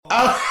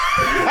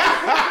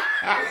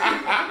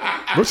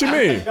What you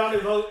mean?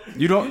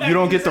 You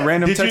don't get the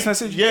random text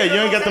message? Yeah, you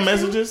ain't got the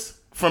messages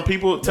from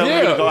people telling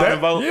you to go out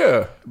and vote?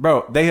 Yeah.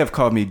 Bro, they have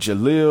called me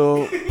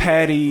Jalil,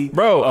 Patty.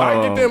 Bro,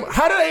 I get them.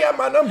 How do they have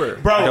my number?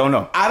 Bro, I don't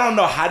know. I don't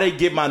know how they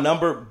get my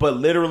number, but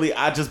literally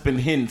I just been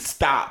hitting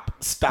stop.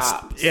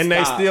 And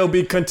they still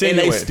be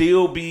continuing. And they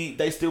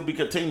still be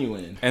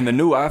continuing. And the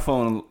new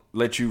iPhone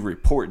lets you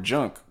report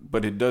junk,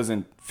 but it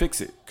doesn't fix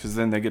it because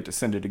then they get to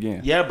send it again.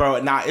 Yeah, bro.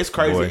 Nah, it's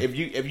crazy. Boy.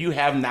 If you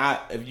have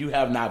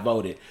not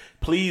voted,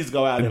 please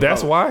go out and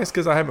That's vote. why? It's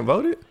because I haven't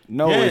voted?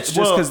 No, Yeah, it's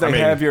just because they I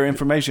mean- have your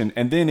information.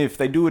 And then if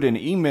they do it in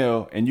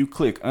email and you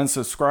click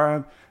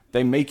unsubscribe,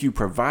 they make you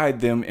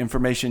provide them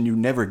information you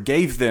never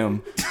gave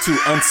them to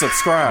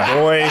unsubscribe.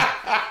 Boy.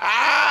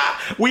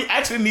 We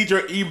actually need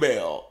your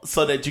email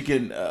so that you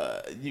can.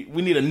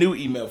 We need a new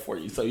email for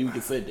you so you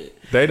can send it.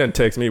 They done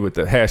text me with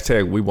the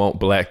hashtag we won't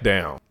black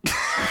down.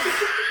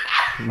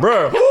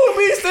 Bro, who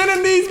be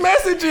sending these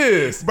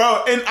messages?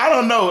 Bro, and I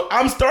don't know.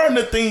 I'm starting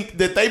to think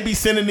that they be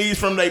sending these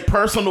from their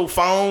personal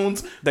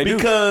phones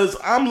because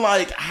I'm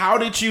like, how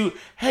did you...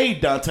 Hey,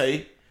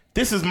 Dontae,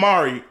 this is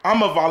Mari.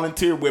 I'm a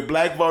volunteer with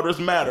Black Voters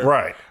Matter.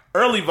 Right.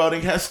 Early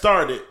voting has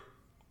started.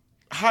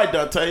 Hi,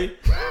 Dontae.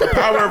 The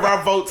power of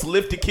our votes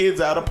lift the kids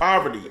out of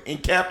poverty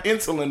and cap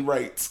insulin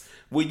rates.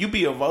 Will you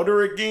be a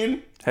voter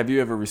again? Have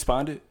you ever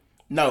responded?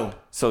 No.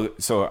 So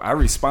I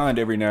respond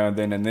every now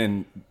and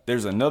then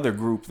there's another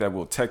group that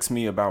will text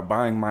me about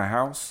buying my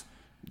house,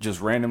 just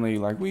randomly,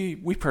 like, we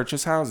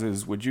purchase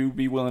houses. Would you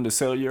be willing to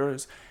sell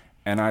yours?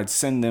 And I'd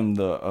send them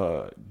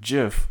the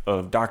GIF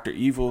of Dr.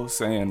 Evil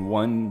saying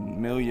 $1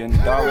 million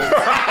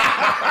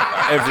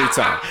every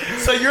time.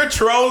 So you're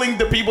trolling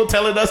the people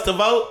telling us to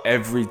vote?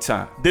 Every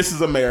time. This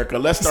is America.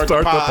 Let's start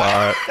the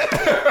pod.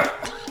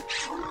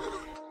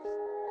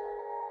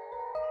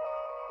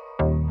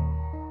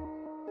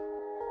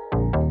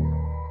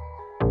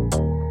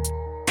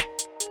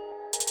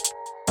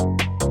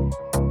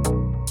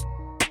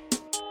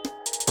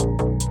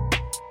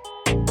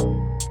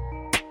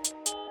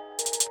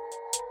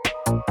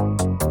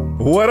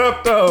 What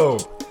up, though?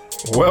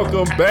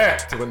 Welcome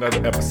back to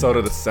another episode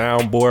of the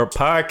Soundboard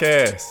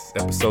Podcast,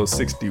 episode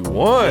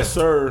 61. Yes,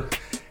 sir.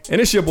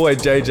 And it's your boy,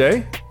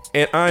 JJ.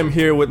 And I'm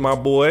here with my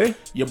boy.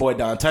 Your boy,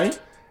 Dontae.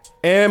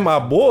 And my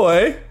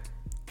boy.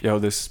 Yo,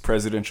 this is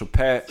Presidential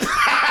Pat.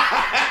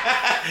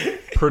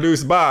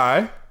 Produced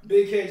by...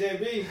 Big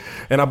KJB.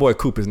 And our boy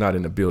Coop is not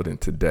in the building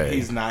today.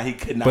 He's not. He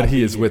could not. But he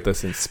be is here. with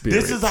us in spirit.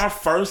 This is our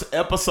first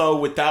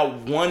episode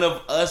without one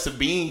of us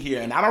being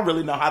here, and I don't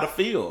really know how to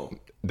feel.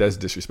 That's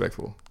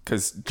disrespectful.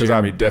 Because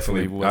I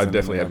definitely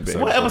haven't been.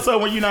 What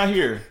episode were you not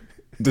here?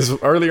 This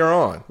was earlier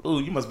on.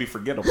 Ooh, you must be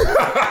forgettable.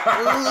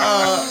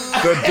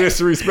 The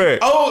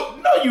disrespect. Oh,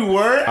 no, you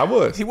weren't. I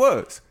was. He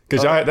was.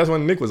 Because that's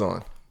when Nick was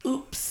on.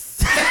 Oops.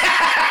 This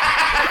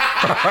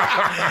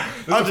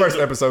is the first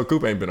episode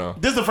Coop ain't been on.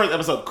 This is the first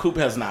episode Coop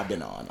has not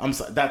been on. I'm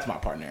sorry. That's my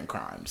partner in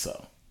crime,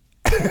 so.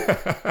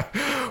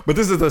 But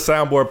this is the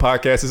Soundboard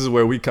Podcast. This is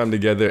where we come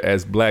together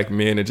as black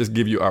men and just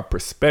give you our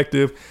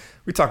perspective.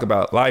 We talk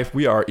about life.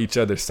 We are each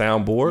other's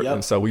soundboard. Yep.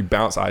 And so we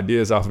bounce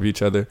ideas off of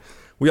each other.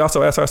 We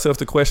also ask ourselves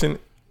the question,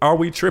 are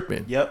we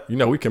tripping? Yep. You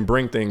know, we can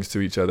bring things to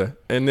each other.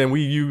 And then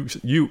we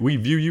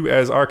view you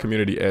as our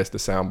community as the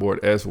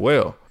soundboard as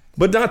well.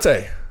 But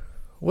Dontae,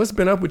 what's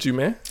been up with you,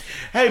 man?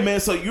 Hey, man,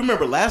 so you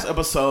remember last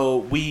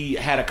episode we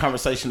had a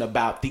conversation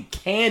about the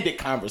candid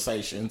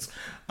conversations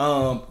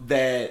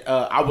that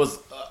I was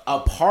a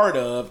part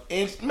of.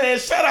 And, man,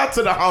 shout out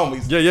to the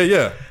homies.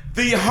 Yeah.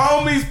 The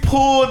homies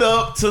pulled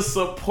up to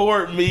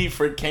support me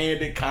for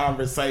candid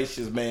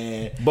conversations,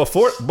 man.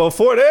 Before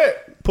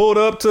that, pulled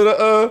up to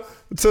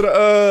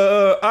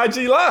the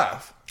IG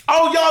Live.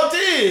 Oh, y'all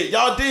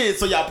did.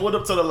 So y'all pulled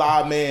up to the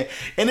live, man,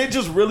 and it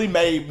just really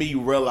made me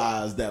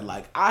realize that,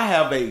 like, I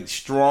have a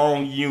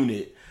strong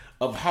unit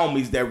of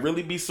homies that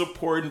really be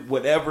supporting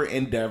whatever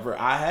endeavor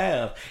I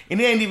have, and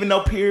it ain't even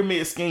no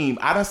pyramid scheme.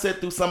 I done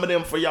sat through some of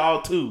them for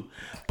y'all too.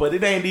 But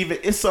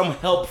it's some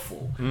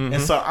helpful. Mm-hmm.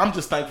 And so I'm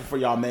just thankful for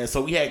y'all, man.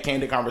 So we had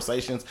candid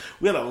conversations.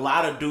 We had a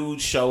lot of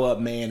dudes show up,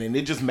 man. And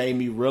it just made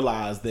me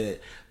realize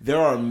that there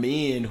are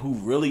men who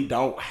really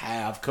don't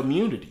have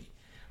community.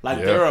 Like,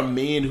 there are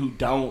men who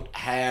don't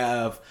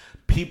have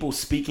people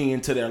speaking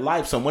into their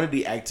life. So one of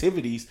the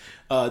activities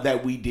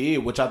that we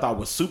did, which I thought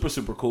was super,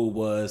 super cool,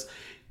 was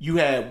you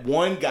had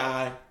one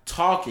guy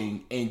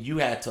talking and you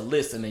had to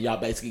listen. And y'all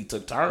basically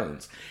took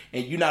turns.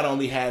 And you not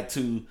only had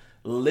to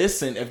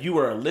listen, if you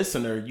were a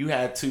listener, you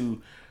had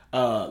to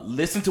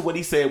listen to what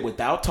he said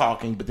without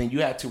talking, but then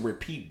you had to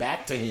repeat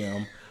back to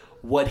him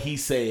what he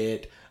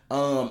said.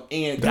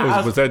 And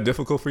guys, was that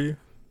difficult for you?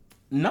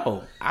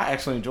 No, I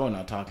actually enjoy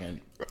not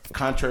talking,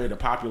 contrary to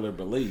popular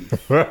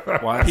belief.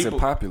 Why is it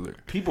popular?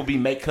 People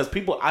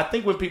I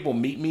think when people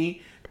meet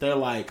me, they're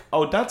like,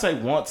 oh, Dontae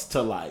wants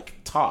to, like,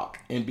 talk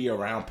and be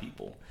around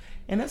people.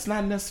 And that's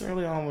not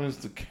necessarily always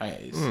the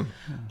case.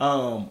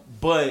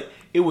 But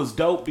it was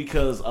dope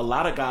because a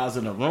lot of guys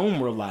in the room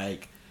were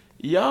like,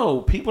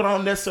 yo, people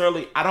don't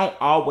necessarily, I don't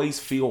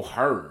always feel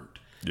heard.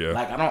 Yeah.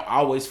 Like I don't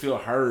always feel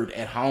heard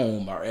at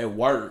home or at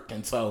work,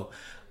 and so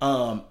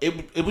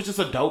it was just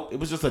a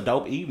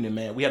dope evening,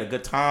 man. We had a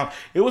good time.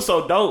 It was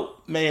so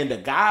dope, man. The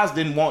guys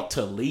didn't want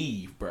to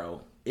leave,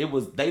 bro. They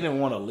didn't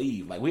want to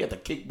leave. Like we had to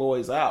kick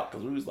boys out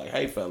because we was like,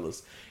 hey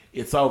fellas,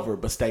 it's over,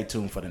 but stay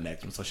tuned for the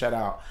next one. So shout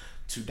out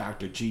to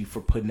Dr. G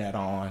for putting that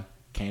on.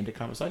 Came to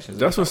Conversations.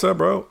 That's what's up,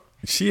 bro.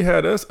 She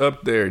had us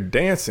up there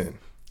dancing.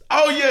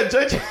 Oh yeah,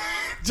 JJ.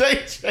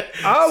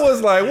 I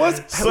was like,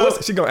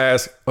 what's she gonna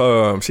ask?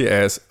 She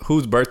asked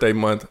whose birthday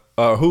month,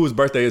 whose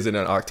birthday is it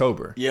in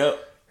October?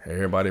 Yep.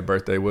 Everybody's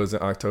birthday was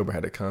in October,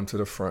 had to come to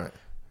the front.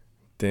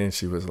 Then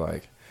she was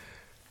like,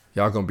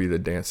 y'all gonna be the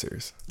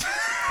dancers.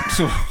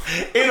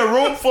 In a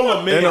room full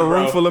of men. In a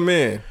room full of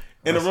men.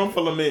 In a room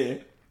full of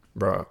men.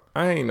 Bro,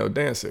 I ain't no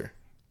dancer.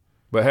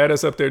 But had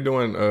us up there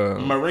doing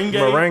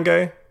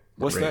merengue.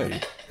 What's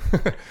that?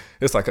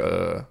 It's like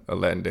a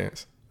Latin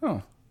dance.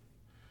 Oh.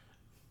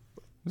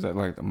 Is that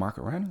like the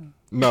Macarena?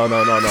 No.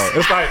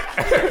 It's like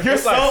You're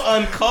so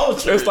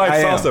uncultured. It's like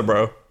salsa,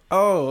 bro.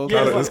 Oh,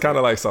 okay. It's kind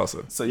of like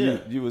salsa. So Yeah.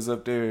 you was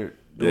up there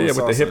Yeah,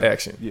 with the hip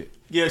action. Yeah.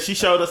 Yeah, she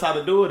showed us how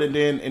to do it, and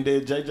then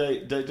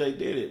JJ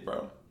did it,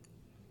 bro.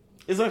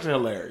 It's actually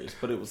hilarious,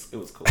 but it was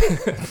cool.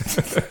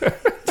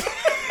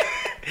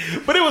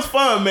 But it was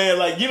fun, man.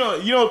 Like you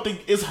don't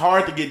think it's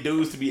hard to get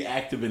dudes to be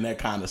active in that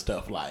kind of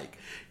stuff, like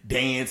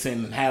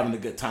dancing and having a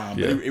good time.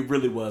 But it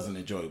really was an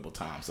enjoyable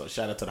time. So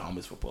shout out to the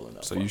homies for pulling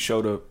up. So you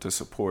showed up to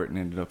support and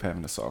ended up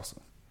having a salsa.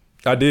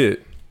 I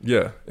did,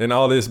 yeah, and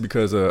all this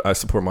because I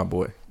support my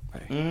boy.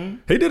 Mm-hmm.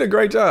 He did a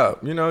great job.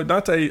 You know,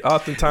 Dontae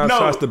oftentimes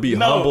tries to be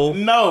humble.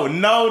 No.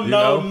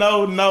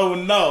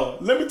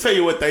 Let me tell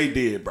you what they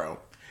did, bro.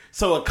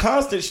 So a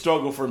constant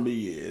struggle for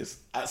me is,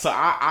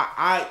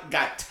 I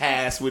got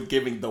tasked with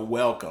giving the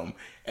welcome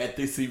at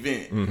this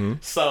event. Mm-hmm.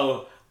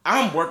 So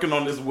I'm working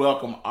on this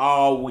welcome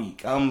all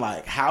week. I'm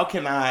like, how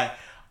can I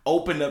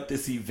open up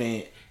this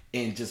event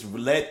and just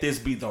let this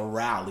be the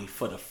rally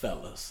for the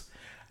fellas?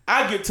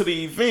 I get to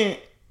the event,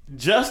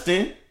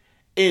 Justin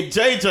and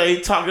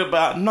JJ talking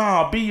about,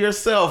 nah, be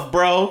yourself,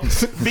 bro.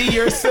 Be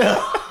yourself.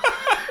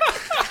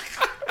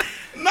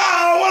 Nah,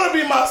 I don't want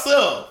to be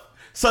myself.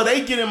 So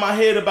they get in my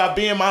head about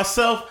being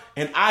myself,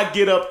 and I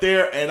get up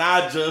there and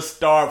I just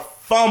start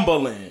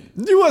fumbling.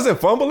 You wasn't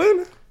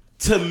fumbling?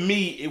 To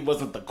me, it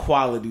wasn't the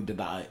quality that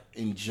I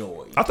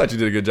enjoyed. I thought you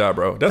did a good job,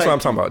 bro. That's what I'm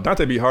talking about.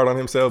 Dontae be hard on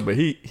himself, but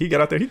he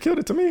got out there. He killed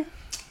it to me.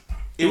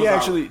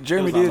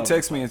 Jeremy did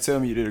text me and tell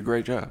me you did a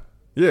great job.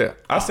 Yeah,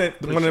 I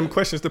sent one of them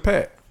questions to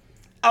Pat.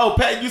 Oh,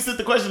 Pat, you sent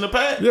the question to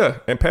Pat? Yeah,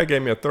 and Pat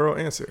gave me a thorough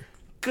answer.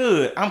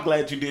 Good. I'm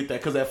glad you did that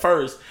because at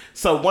first,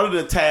 so one of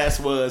the tasks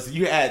was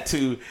you had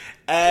to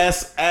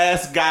ask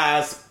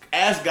guys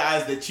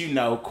that you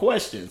know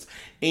questions,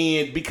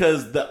 and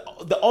because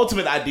the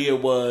ultimate idea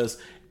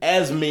was,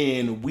 as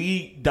men,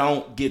 we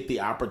don't get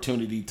the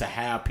opportunity to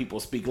have people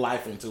speak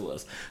life into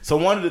us. So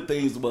one of the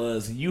things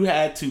was you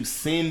had to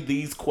send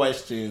these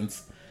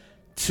questions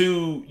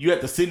to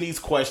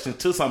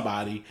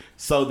somebody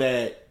so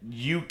that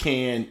you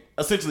can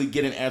essentially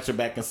get an answer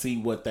back and see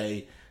what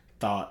they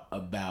thought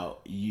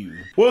about you.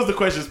 What was the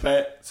questions,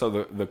 Pat? So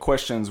the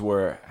questions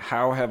were,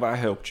 how have I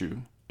helped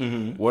you?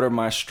 Mm-hmm. What are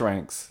my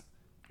strengths?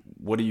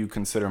 What do you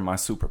consider my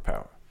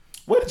superpower?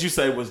 What did you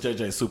say was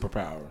JJ's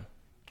superpower?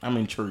 I'm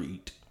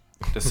intrigued.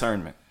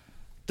 Discernment.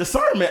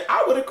 Discernment.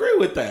 I would agree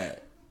with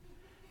that.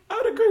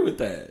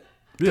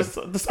 Yeah.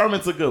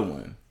 Discernment's a good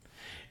one.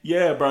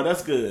 Yeah, bro,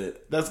 that's good.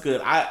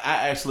 I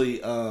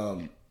actually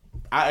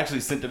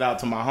sent it out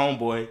to my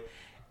homeboy,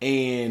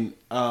 and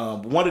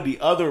one of the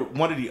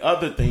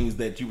other things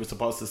that you were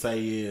supposed to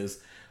say is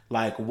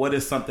like, what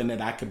is something that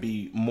I could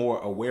be more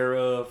aware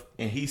of?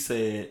 And he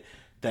said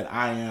that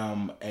I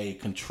am a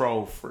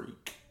control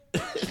freak.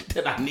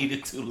 That I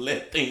needed to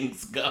let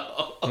things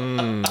go.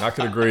 I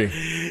could agree.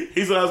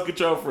 He said I was a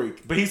control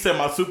freak. But he said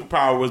my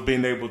superpower was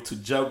being able to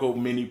juggle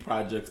many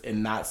projects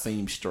and not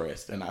seem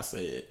stressed. And I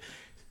said,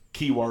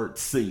 keyword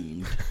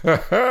seemed.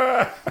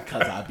 Because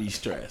I be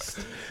stressed.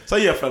 So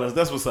yeah, fellas,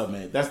 that's what's up,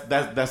 man.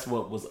 That's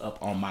what was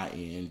up on my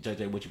end.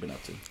 JJ, what you been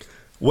up to?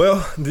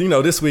 Well, you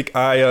know, this week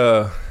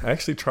I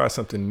actually tried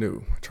something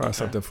new.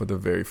 Something for the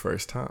very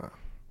first time.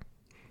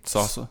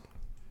 Salsa?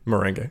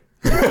 Merengue.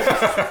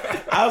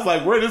 I was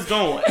like, where this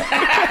going?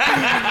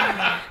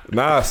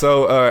 Nah,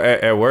 so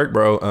at work,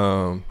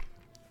 bro,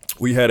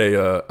 we had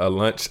a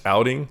lunch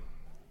outing,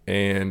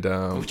 and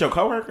with your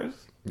coworkers?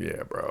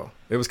 Yeah, bro.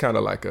 It was kind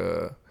of like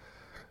one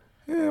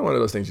of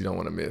those things you don't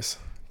want to miss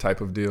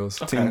type of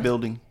deals. Okay. Team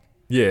building.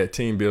 Yeah,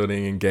 team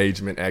building,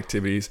 engagement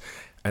activities,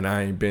 and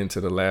I ain't been to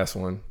the last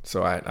one,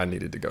 so I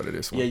needed to go to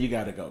this one. Yeah, you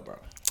got to go, bro.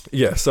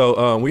 Yeah,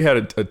 so we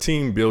had a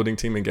team building,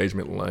 team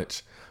engagement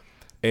lunch,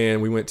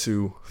 and we went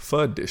to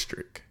Pho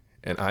District,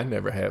 and I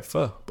never had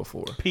pho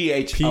before. PHO.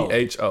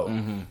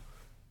 Mm-hmm.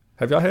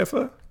 Have y'all had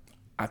pho?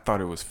 I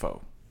thought it was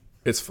pho.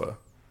 It's pho.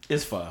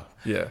 It's pho.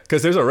 Yeah,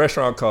 because there's a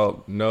restaurant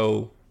called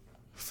No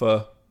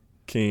Pho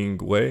King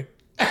Way.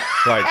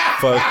 Like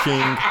Pho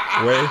King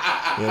Way,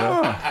 you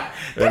know?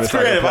 And That's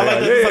creative. I like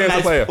that. Yeah, It's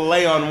it's a a nice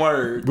play on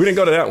words. We didn't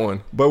go to that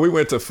one, but we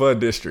went to Pho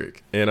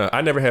District, and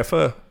I never had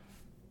pho.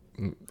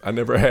 I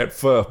never had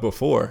pho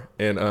before,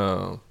 and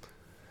I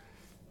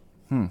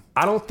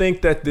don't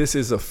think that this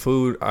is a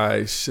food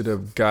I should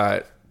have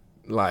got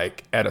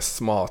like at a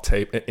small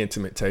table, an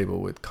intimate table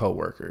with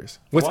coworkers.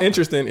 What's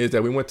interesting is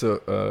that we went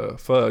to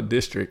Pho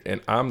District,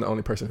 and I'm the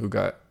only person who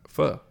got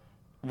pho.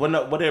 What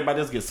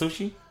everybody else get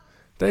sushi?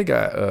 They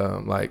got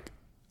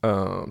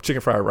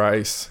chicken fried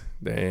rice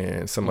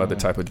and some other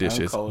type of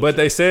dishes. But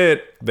they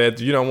said that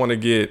you don't want to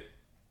get.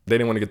 They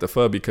didn't want to get the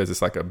pho because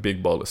it's like a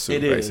big bowl of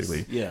soup,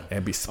 basically. Yeah.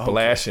 And be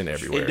splashing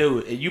everywhere. It do.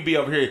 And you be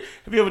over here.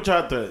 Have you ever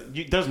tried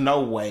there's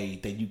no way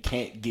that you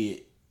can't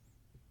get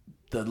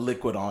the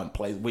liquid on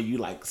place where you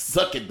like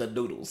sucking the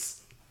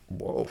noodles.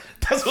 Whoa.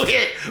 That's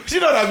weird.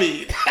 You know what I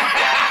mean?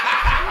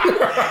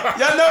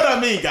 Y'all know what I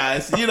mean,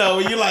 guys. You know,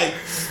 when you like,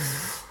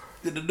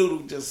 the noodle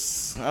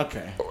just,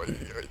 okay.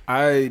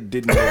 I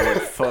didn't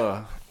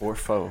know what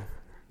pho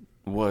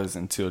was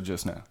until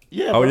just now.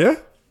 Yeah. Oh, yeah?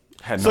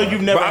 So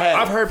you've never had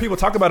I've heard people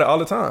talk about it all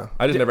the time.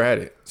 I just never had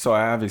it. So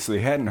I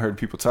obviously hadn't heard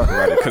people talk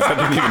about it because I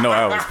didn't even know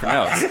how it was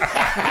pronounced.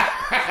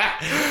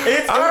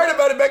 I heard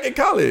about it back in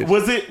college.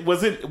 Was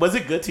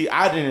it good to you?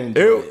 I didn't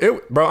enjoy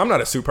it. Bro, I'm not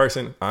a soup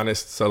person,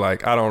 honest. So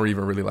like, I don't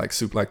even really like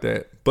soup like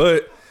that.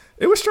 But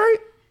it was straight.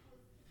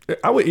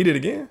 I would eat it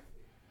again.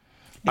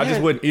 I just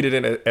wouldn't eat it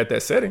at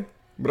that setting.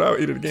 But I would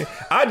eat it again.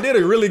 I did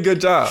a really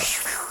good job.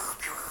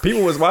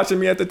 People was watching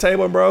me at the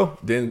table, bro.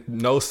 Then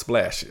no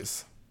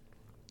splashes.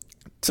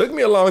 Took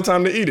me a long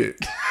time to eat it,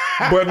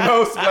 but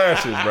no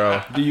splashes,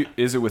 bro.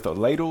 Is it with a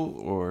ladle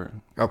or?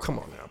 Oh, come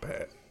on now,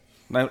 Pat.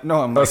 Like, no,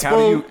 I'm like, how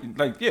do you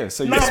like? Yeah,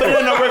 so No, but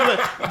they're no regular.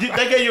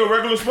 They gave you a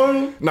regular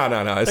spoon. No.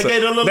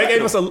 They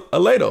gave us a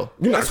ladle.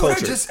 You're not That's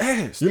cultured. what I just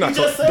asked. You're not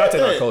just cultured. That's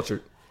said not that.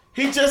 cultured.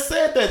 He just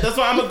said that. That's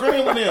why I'm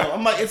agreeing with him.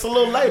 I'm like, it's a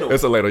little ladle.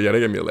 It's a ladle. Yeah,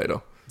 they gave me a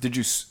ladle. Did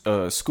you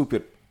scoop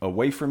it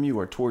away from you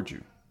or toward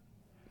you?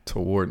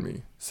 Toward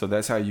me. So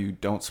that's how you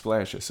don't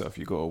splash yourself.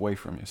 You go away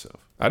from yourself.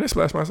 I didn't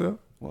splash myself.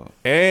 Well,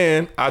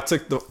 And I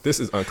took this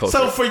is uncultured.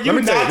 So for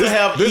you not to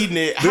have eaten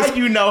it, how do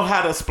you know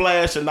how to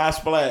splash and not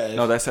splash?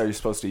 no, that's how you're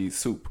supposed to eat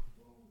soup.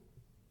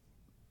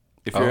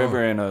 If you're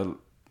ever in a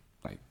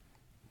like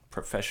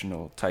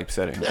professional type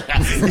setting,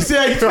 You see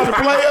how you trying to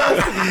play us?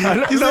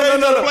 You see how you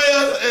trying to play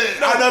us?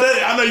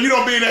 I know you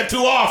don't be in that too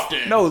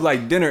often. no,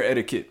 like dinner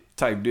etiquette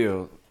type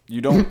deal. You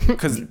don't,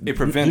 because it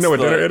prevents. You know what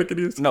dinner etiquette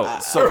is? No,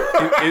 so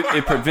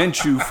it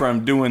prevents you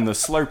from doing the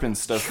slurping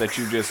stuff that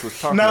you just was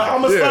talking about.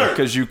 I'm a slurp.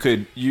 Because you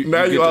could.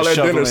 Now you all at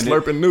dinner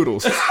slurping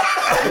noodles.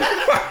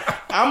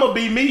 I'm gonna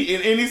be me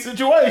in any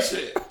situation.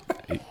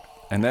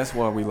 And that's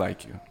why we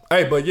like you.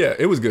 Hey, but yeah,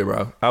 it was good,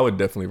 bro. I would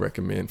definitely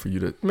recommend for you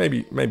to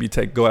maybe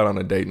go out on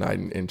a date night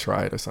and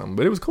try it or something.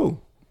 But it was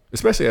cool,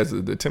 especially as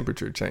the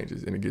temperature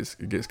changes and it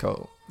gets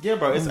cold. Yeah,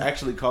 bro, it's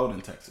actually cold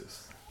in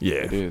Texas.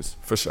 Yeah, It is.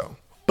 for sure.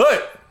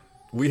 But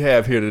we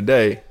have here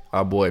today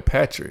our boy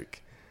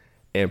Patrick,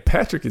 and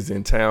Patrick is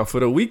in town for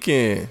the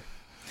weekend.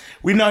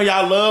 We know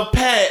y'all love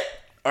Pat,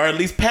 or at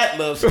least Pat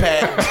loves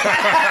Pat.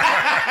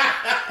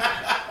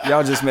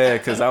 Y'all just mad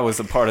because I was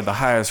a part of the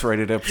highest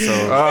rated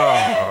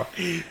episode.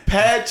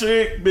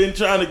 Patrick been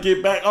trying to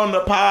get back on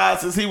the pod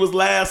since he was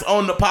last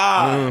on the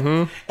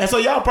pod, and so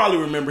y'all probably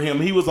remember him.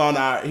 He was on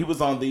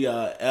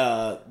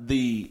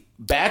the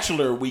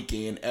Bachelor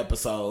Weekend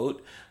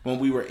episode when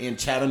we were in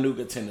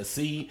Chattanooga,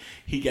 Tennessee.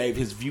 He gave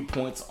his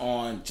viewpoints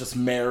on just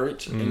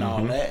marriage and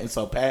all that. And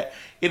so, Pat,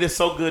 it is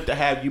so good to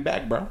have you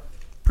back, bro.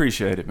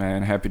 Appreciate it,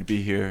 man. Happy to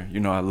be here. You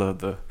know I love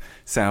the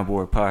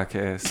Soundboard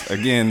Podcast.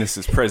 Again, this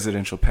is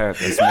Presidential Pat.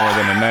 That's more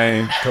than a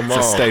name. It's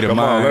a state of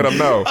mind. Let him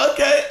know.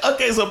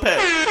 Okay, so Pat.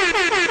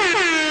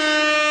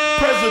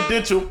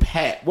 Presidential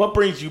Pat, what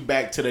brings you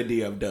back to the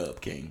DF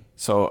Dub, King?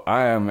 So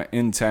I am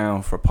in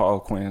town for Paul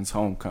Quinn's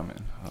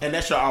homecoming. And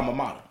that's your alma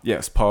mater.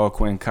 Yes, Paul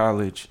Quinn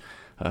College,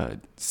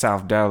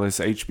 South Dallas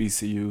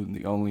HBCU,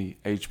 the only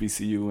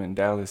HBCU in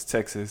Dallas,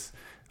 Texas,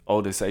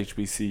 oldest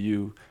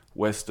HBCU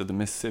west of the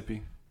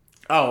Mississippi.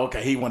 Oh,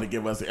 okay. He want to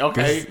give us it.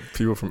 Okay,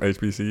 People from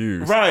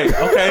HBCUs. right.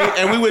 Okay,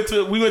 and we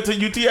went to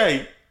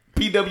UTA,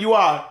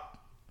 PWI.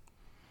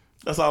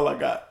 That's all I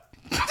got.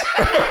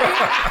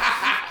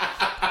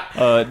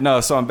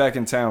 No, so I'm back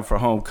in town for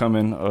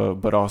homecoming,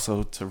 but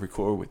also to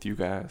record with you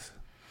guys.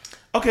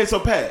 Okay, so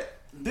Pat,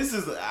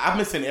 I'm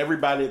missing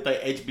everybody at the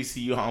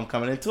HBCU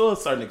homecoming, and to a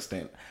certain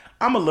extent,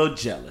 I'm a little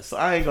jealous. So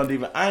I ain't gonna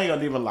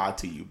even lie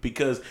to you,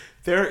 because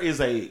there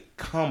is a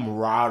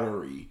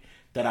camaraderie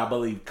that I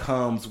believe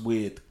comes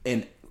with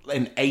an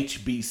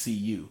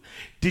HBCU.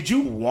 Did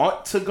you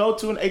want to go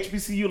to an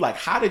HBCU? Like,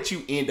 how did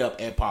you end up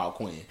at Paul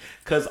Quinn?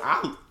 Because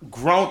I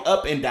grown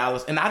up in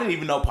Dallas, and I didn't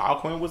even know Paul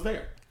Quinn was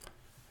there.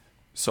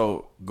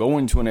 So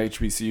going to an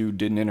HBCU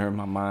didn't enter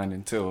my mind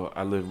until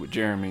I lived with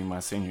Jeremy my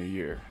senior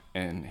year,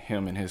 and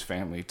him and his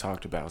family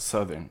talked about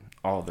Southern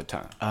all the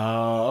time.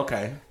 Oh,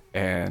 okay.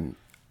 And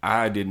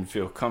I didn't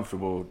feel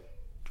comfortable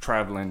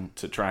traveling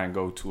to try and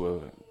go to a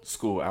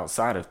school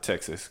outside of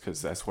Texas,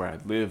 because that's where I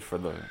lived for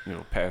the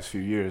past few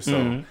years.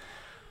 So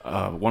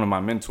one of my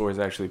mentors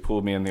actually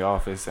pulled me in the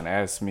office and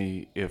asked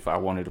me if I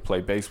wanted to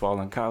play baseball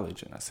in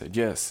college. And I said,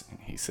 yes. And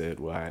he said,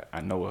 well,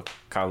 I know a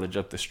college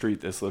up the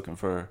street that's looking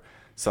for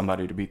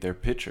somebody to beat their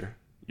pitcher.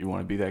 You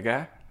want to be that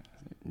guy?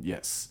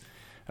 Yes.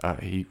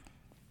 He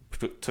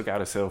took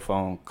out a cell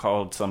phone,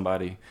 called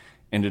somebody,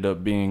 ended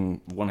up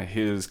being one of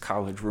his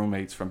college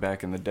roommates from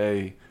back in the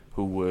day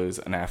who was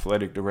an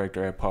athletic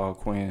director at Paul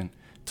Quinn,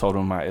 told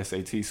him my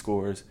SAT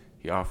scores.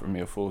 He offered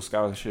me a full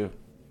scholarship.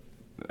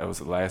 That was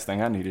the last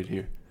thing I needed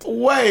here.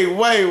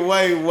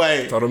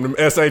 Wait. Told him them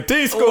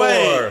SAT score.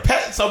 Wait,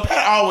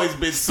 Pat always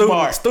been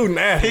smart. Student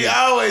athlete. He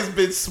always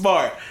been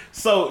smart.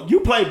 So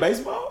you played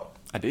baseball?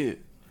 I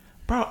did.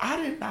 Bro, I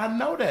did not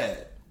know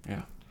that.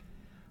 Yeah.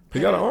 He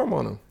got an arm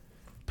on him.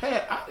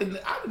 Pat, I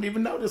didn't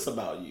even know this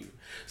about you.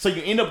 So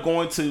you end up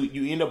going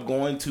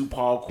to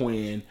Paul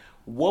Quinn.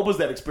 What was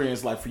that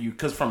experience like for you?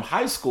 Because from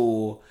high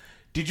school,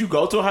 did you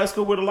go to a high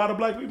school with a lot of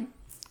black people?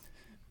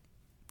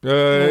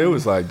 It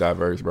was like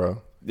diverse,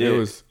 bro.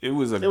 Yeah, it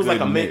was like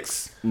a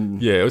mix.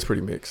 Yeah, it was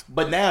pretty mixed.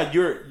 But now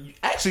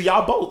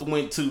y'all both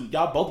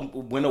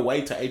went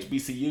away to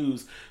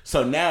HBCUs.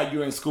 So now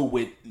you're in school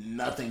with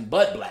nothing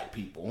but black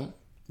people.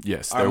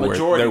 Yes, there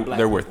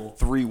were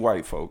 3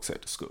 white folks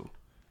at the school,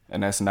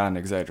 and that's not an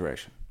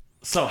exaggeration.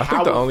 So I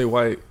think the only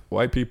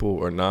white people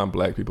or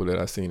non-black people that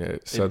I seen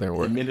at Southern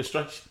were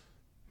administration.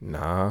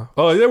 Nah.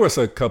 Oh, there was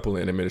a couple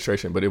in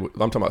administration, but I'm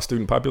talking about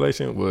student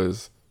population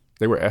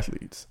they were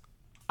athletes.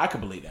 I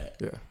can believe that.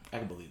 Yeah, I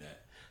can believe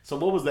that. So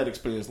what was that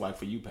experience like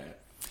for you, Pat?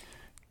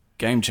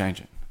 Game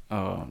changing.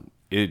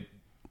 It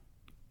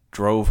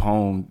drove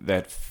home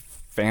that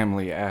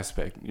family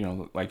aspect,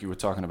 like you were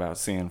talking about,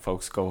 seeing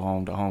folks go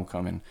home to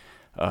homecoming.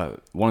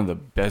 One of the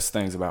best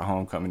things about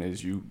homecoming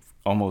is you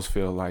almost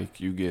feel like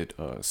you get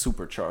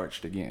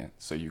supercharged again.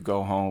 So you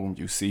go home,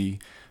 you see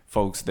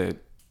folks that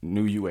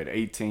knew you at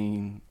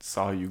 18,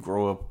 saw you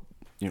grow up,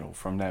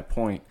 from that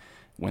point.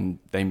 When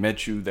they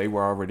met you, they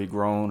were already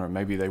grown, or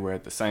maybe they were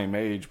at the same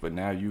age, but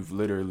now you've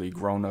literally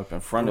grown up in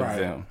front of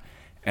them,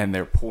 and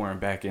they're pouring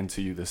back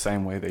into you the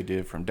same way they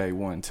did from day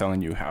one,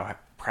 telling you how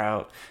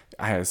proud.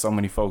 I had so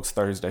many folks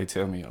Thursday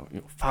tell me,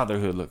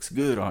 fatherhood looks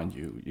good on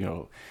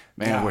you.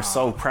 Man, we're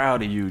so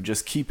proud of you.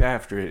 Just keep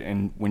after it.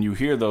 And when you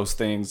hear those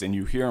things and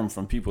you hear them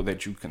from people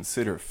that you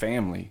consider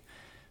family,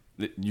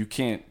 you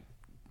can't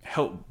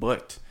help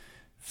but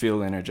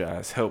feel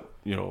energized,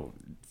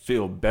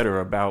 feel better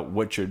about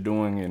what you're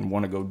doing and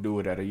want to go do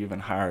it at an even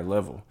higher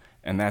level.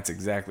 And that's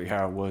exactly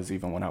how it was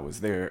even when I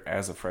was there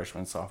as a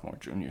freshman, sophomore,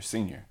 junior,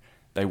 senior.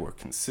 They were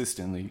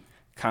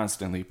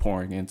constantly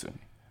pouring into me.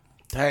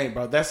 Dang,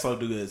 bro, that's so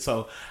good.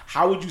 So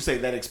how would you say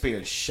that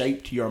experience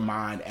shaped your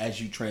mind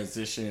as you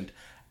transitioned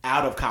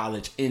out of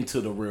college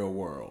into the real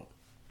world?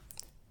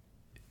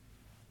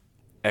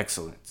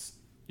 Excellence.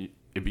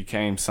 It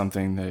became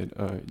something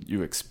that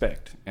you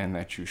expect and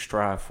that you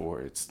strive for.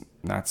 It's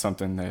not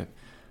something that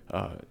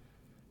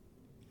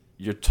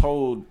you're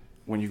told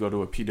when you go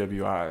to a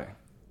PWI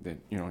that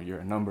you're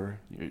a number.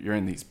 You're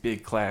in these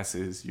big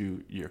classes.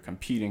 You're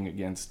competing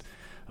against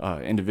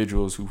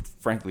individuals who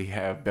frankly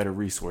have better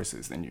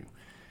resources than you.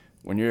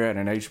 When you're at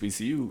an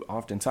HBCU,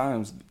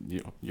 oftentimes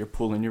you're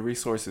pulling your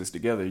resources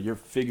together. You're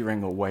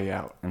figuring a way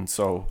out, and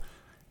so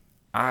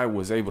I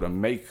was able to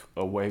make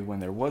a way when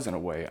there wasn't a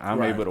way.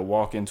 I'm able to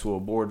walk into a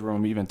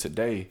boardroom even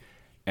today,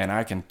 and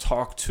I can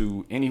talk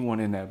to anyone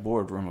in that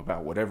boardroom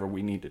about whatever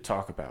we need to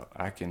talk about.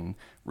 I can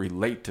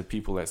relate to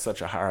people at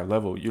such a higher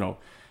level.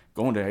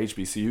 Going to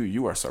HBCU,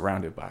 you are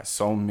surrounded by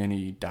so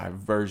many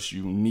diverse,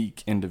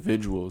 unique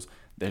individuals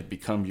that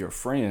become your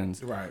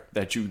friends,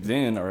 that you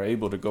then are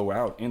able to go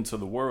out into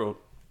the world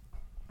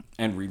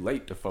and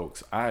relate to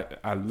folks.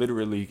 I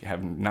literally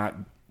have not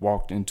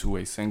walked into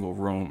a single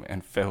room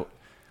and felt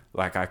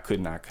like I could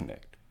not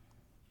connect.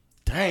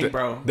 Dang,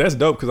 bro. That's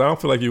dope, because I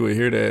don't feel like you would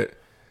hear that.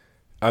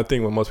 I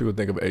think when most people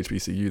think of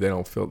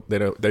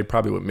HBCU, they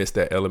probably would miss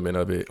that element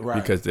of it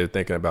because they're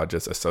thinking about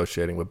just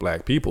associating with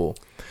black people,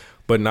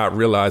 but not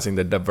realizing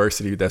the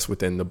diversity that's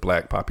within the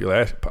black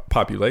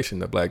population,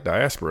 the black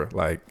diaspora.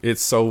 Like,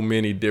 it's so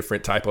many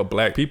different type of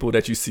black people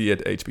that you see at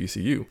the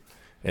HBCU.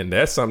 And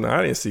that's something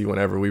I didn't see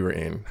whenever we were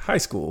in high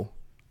school,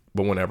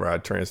 but whenever I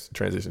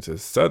transitioned to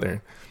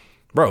Southern,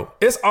 bro,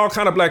 it's all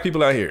kind of black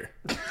people out here.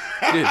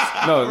 It is.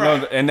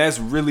 No, and that's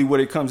really what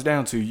it comes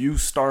down to. You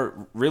start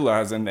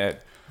realizing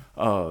that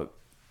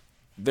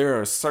there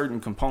are certain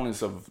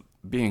components of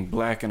being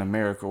black in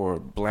America or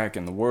black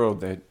in the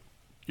world that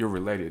you're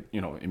related,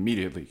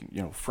 immediately,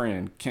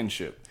 friend,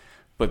 kinship.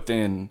 But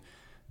then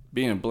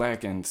being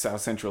black in South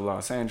Central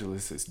Los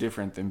Angeles is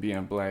different than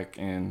being black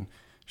in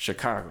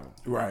Chicago.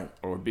 Right.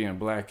 Or being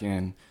black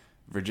in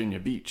Virginia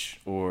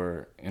Beach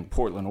or in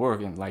Portland,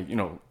 Oregon. Like,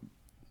 you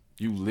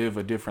live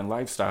a different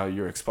lifestyle,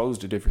 you're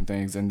exposed to different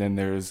things. And then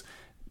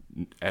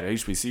at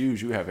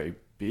HBCUs, you have a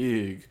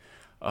big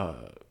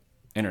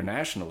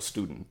international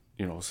student,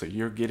 so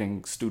you're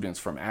getting students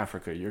from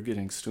Africa, you're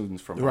getting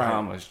students from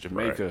Bahamas,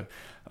 Jamaica,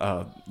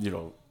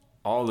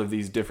 all of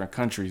these different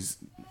countries,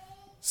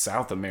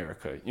 South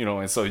America,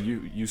 and so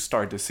you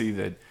start to see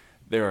that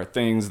there are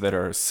things that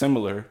are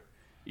similar,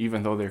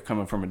 even though they're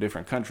coming from a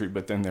different country,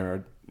 but then there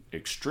are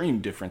extreme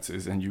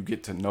differences, and you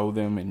get to know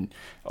them, and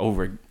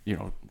over,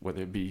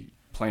 whether it be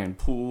playing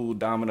pool,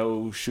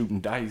 dominoes, shooting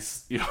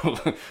dice,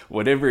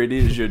 whatever it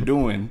is you're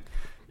doing,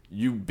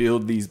 you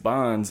build these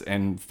bonds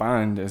and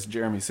find, as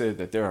Jeremy said,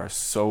 that there are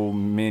so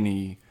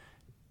many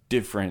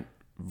different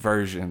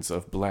versions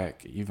of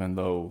Black, even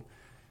though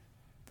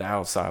the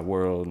outside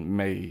world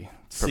may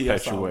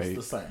perpetuate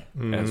the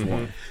same as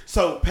one.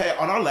 So, Pat,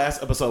 on our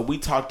last episode, we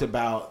talked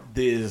about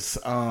this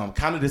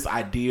kind of this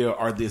idea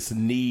or this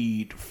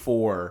need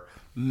for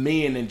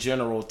men in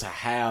general to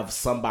have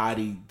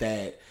somebody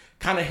that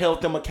kind of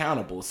held them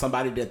accountable,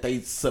 somebody that they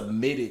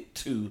submitted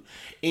to.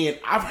 And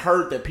I've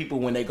heard that people,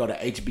 when they go to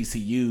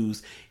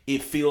HBCUs,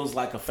 it feels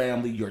like a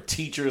family. Your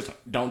teachers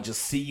don't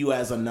just see you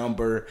as a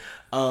number.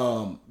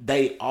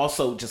 They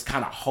also just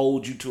kind of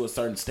hold you to a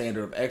certain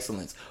standard of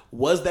excellence.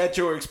 Was that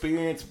your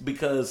experience?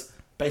 Because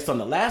based on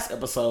the last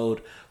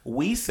episode,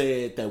 we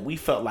said that we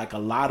felt like a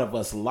lot of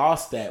us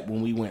lost that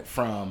when we went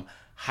from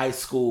high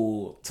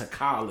school to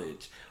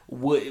college.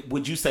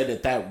 Would you say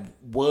that that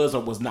was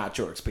or was not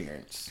your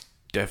experience?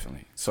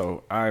 Definitely.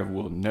 So I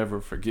will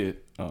never forget,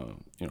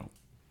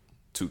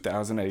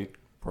 2008,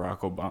 Barack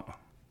Obama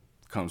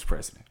becomes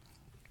president.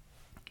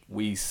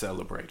 We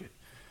celebrated.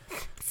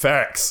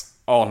 Facts.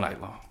 All night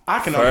long. I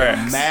can only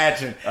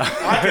imagine. Being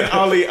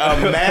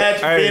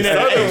at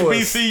an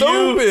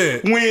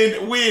HBCU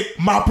when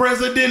my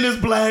president is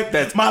Black,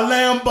 my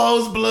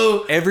Lambo's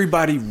blue.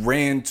 Everybody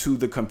ran to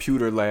the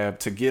computer lab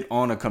to get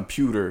on a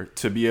computer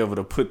to be able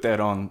to put that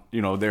on,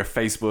 their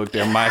Facebook,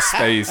 their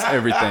MySpace,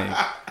 everything.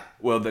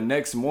 Well, the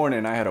next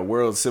morning I had a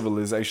world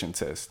civilization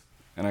test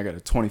and I got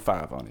a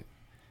 25 on it.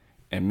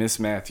 And Miss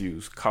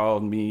Matthews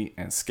called me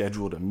and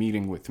scheduled a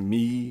meeting with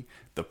me,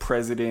 the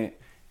president,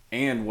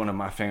 and one of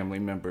my family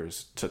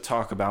members to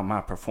talk about my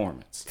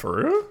performance.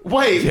 For real?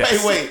 Wait.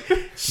 That's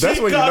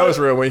when you know it's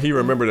real, when he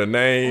remembered the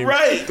name,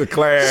 the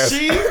class.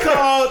 She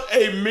called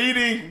a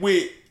meeting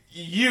with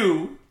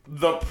you,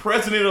 the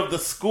president of the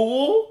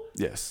school.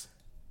 Yes.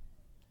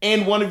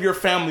 And one of your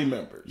family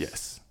members.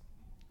 Yes.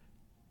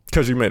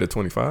 Because you made a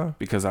 25?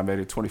 Because I made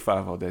a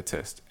 25 on that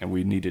test, and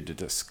we needed to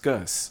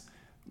discuss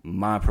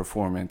my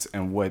performance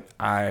and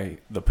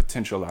the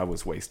potential I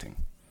was wasting.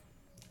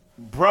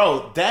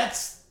 Bro,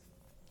 that's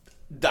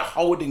the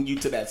holding you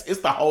to that.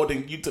 It's the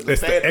holding you to the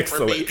standard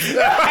for me.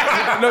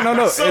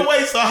 No.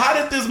 So how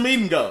did this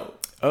meeting go?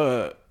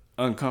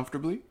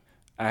 Uncomfortably.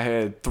 I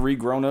had 3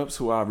 grown-ups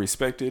who I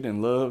respected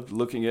and loved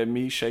looking at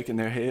me, shaking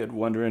their head,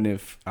 wondering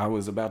if I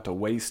was about to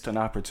waste an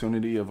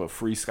opportunity of a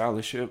free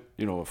scholarship,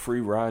 a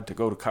free ride to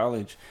go to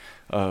college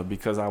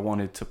because I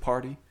wanted to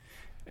party.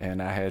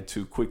 And I had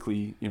to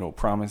quickly,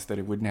 promise that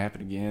it wouldn't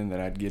happen again, that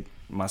I'd get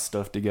my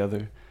stuff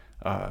together.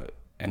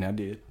 And I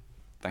did,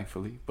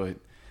 thankfully. But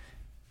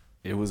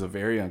it was a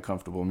very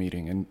uncomfortable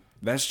meeting. And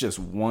that's just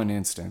one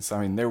instance.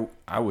 I mean,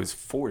 I was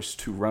forced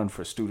to run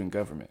for student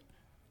government.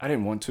 I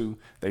didn't want to.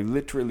 They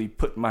literally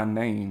put my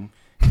name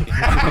in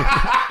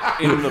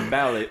the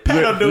ballot.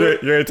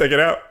 You ain't take it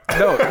out?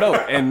 No.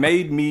 And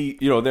made me,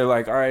 they're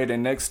like, all right,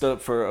 and next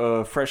up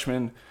for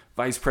freshman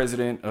vice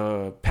president,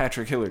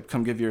 Patrick Hillard,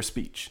 come give your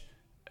speech.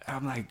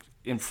 I'm like,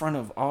 in front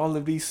of all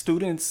of these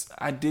students,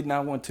 I did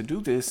not want to do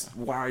this.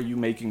 Why are you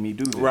making me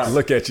do this? Right.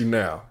 Look at you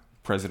now.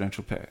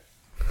 Presidential Pat.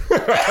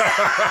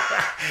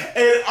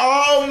 It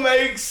all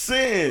makes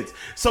sense.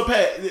 So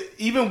Pat,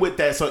 even with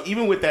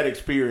that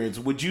experience,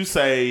 would you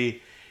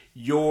say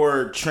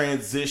your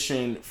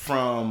transition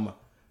from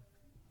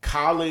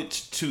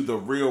college to the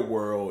real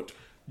world,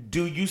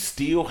 do you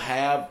still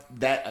have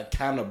that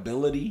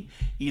accountability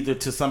either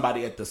to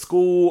somebody at the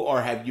school,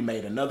 or have you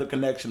made another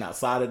connection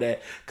outside of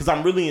that? Because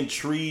I'm really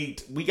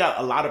intrigued. We got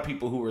a lot of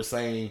people who are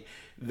saying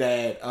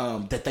that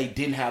that they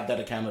didn't have that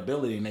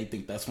accountability, and they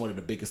think that's one of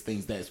the biggest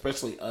things that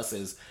especially us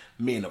as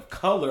men of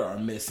color are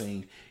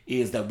missing,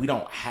 is that we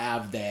don't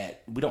have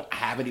that. We don't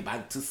have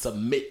anybody to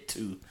submit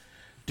to.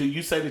 Would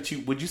you say that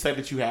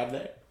you have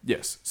that?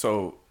 Yes.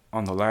 So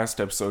on the last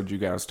episode, you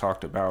guys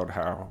talked about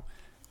how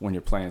when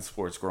you're playing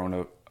sports growing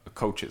up, a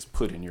coach is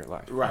put in your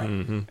life. Right.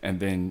 Mm-hmm. And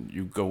then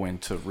you go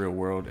into real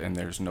world and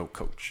there's no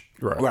coach.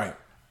 Right.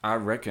 I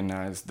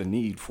recognize the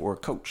need for a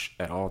coach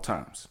at all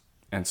times.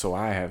 And so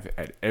I have,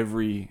 at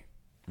every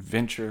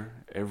venture,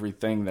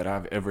 everything that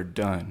I've ever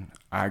done,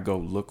 I go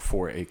look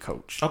for a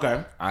coach.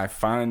 Okay. I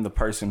find the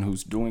person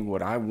who's doing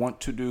what I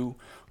want to do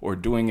or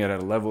doing it at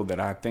a level that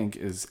I think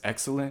is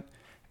excellent.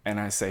 And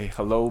I say,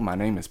 hello, my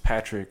name is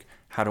Patrick.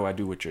 How do I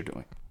do what you're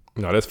doing?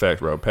 No, that's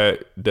facts, bro.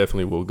 Pat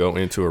definitely will go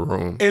into a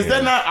room. Is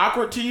that not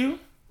awkward to you?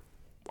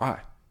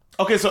 Why?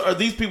 Okay, so are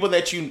these people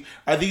that you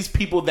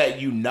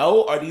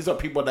know, or these are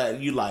people that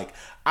you like,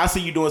 I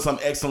see you doing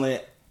something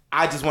excellent,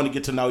 I just want to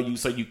get to know you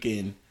so you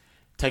can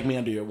take me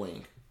under your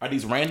wing? Are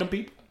these random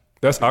people?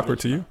 That's awkward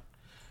to you?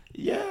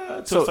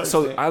 Yeah.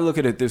 So I look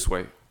at it this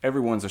way.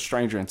 Everyone's a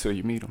stranger until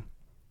you meet them.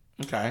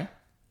 Okay.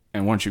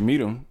 And once you meet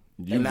them,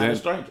 they're not a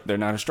stranger. They're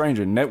not a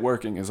stranger.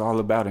 Networking is all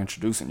about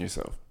introducing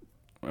yourself.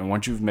 And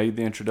once you've made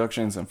the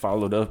introductions and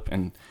followed up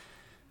and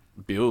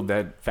build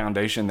that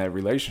foundation, that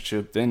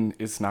relationship, then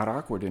it's not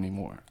awkward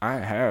anymore. I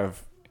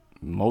have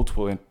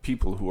multiple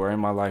people who are in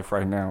my life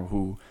right now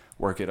who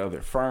work at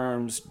other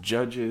firms,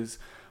 judges,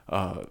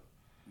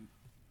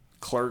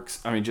 clerks.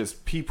 I mean,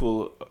 just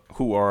people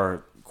who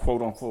are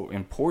quote unquote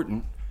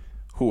important,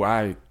 who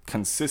I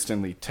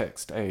consistently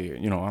text, hey,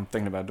 I'm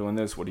thinking about doing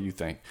this. What do you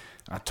think?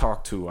 I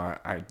talk to,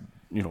 I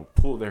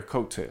pull their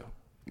coattail.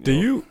 Do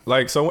you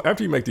so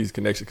after you make these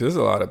connections, because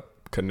there's a lot of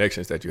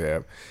connections that you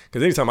have,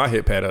 because anytime I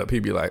hit Pat up,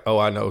 he'd be like, oh,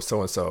 I know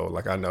so and so,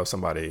 like I know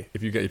somebody,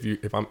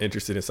 if I'm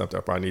interested in something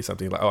or I need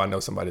something, like, oh, I know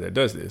somebody that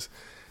does this.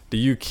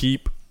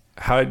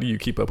 How do you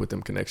keep up with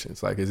them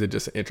connections? Like, is it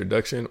just an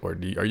introduction, or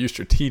are you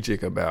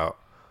strategic about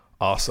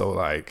also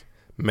like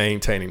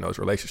maintaining those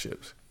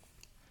relationships?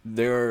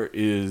 There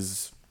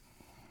is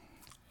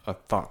a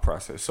thought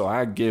process. So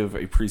I give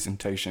a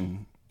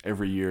presentation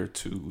every year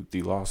to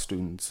the law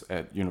students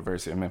at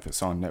University of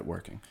Memphis on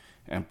networking.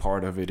 And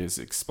part of it is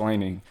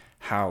explaining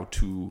how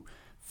to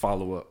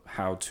follow up,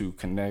 how to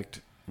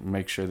connect,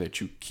 make sure that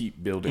you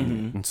keep building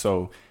it. And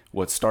so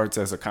what starts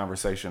as a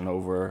conversation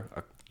over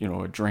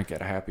a drink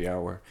at a happy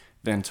hour,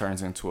 then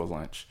turns into a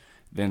lunch,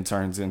 then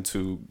turns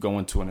into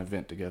going to an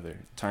event together,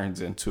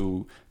 turns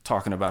into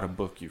talking about a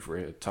book you've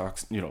read,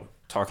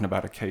 talking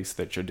about a case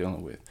that you're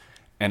dealing with.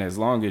 And as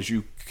long as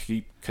you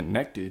keep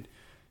connected,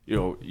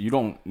 you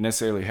don't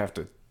necessarily have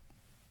to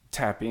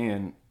tap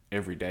in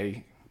every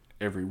day,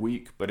 every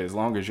week, but as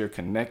long as you're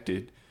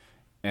connected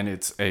and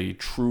it's a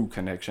true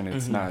connection,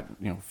 it's not,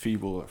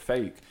 feeble or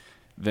fake,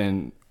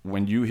 then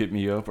when you hit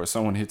me up or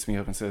someone hits me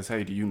up and says,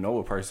 hey, do you know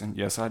a person?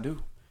 Yes, I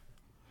do.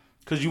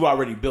 Because you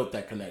already built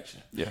that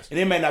connection. Yes. And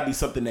it may not be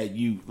something that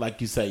you,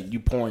 like you say, you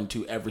pour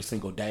into every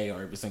single day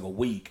or every single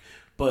week,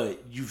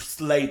 but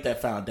you've laid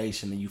that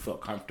foundation and you feel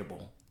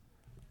comfortable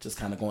just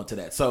kind of going to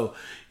that. So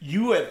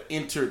you have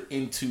entered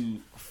into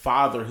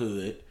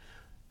fatherhood.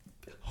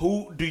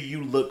 Who do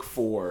you look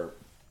for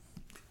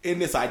in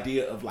this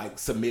idea of like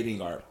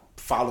submitting or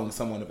following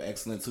someone of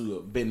excellence who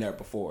have been there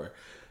before?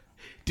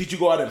 Did you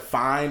go out and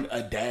find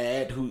a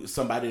dad,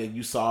 somebody that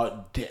you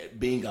saw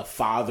being a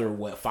father,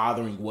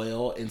 fathering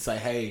well, and say,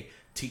 hey,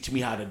 teach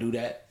me how to do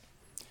that?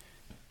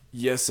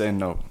 Yes and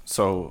no.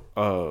 So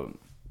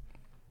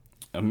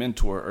a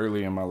mentor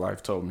early in my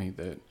life told me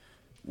that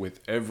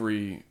with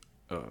every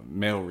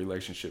male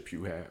relationship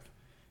you have,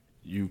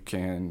 you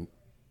can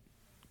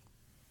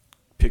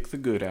pick the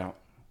good out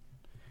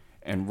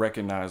and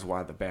recognize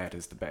why the bad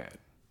is the bad.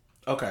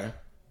 Okay.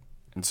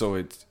 And so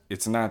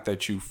it's not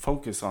that you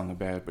focus on the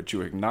bad, but you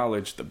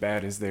acknowledge the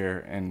bad is there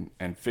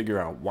and figure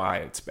out why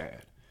it's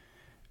bad.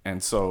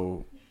 And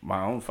so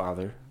my own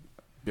father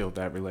built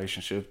that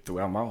relationship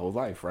throughout my whole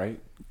life,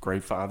 right?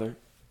 Great father,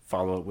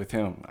 follow up with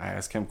him. I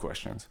ask him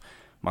questions.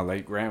 My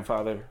late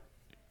grandfather,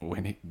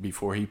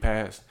 before he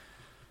passed,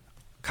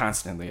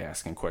 constantly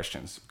asking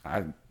questions.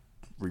 I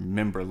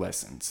remember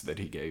lessons that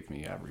he gave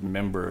me. I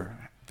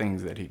remember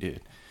things that he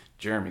did.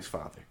 Jeremy's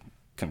father,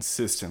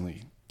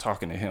 consistently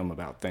talking to him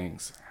about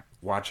things,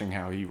 watching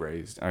how he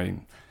raised. I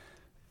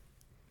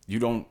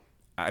mean,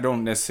 I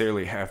don't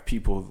necessarily have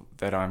people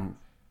that I'm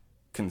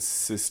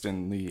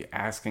consistently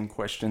asking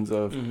questions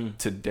of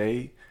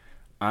today.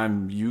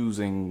 I'm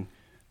using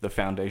the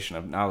foundation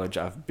of knowledge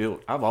I've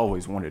built. I've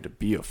always wanted to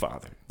be a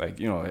father. Like,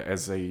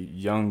 as a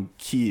young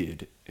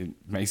kid, it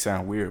may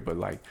sound weird, but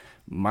like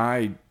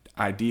my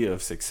idea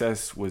of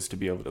success was to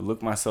be able to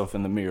look myself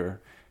in the mirror,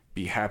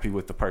 be happy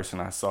with the person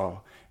I saw,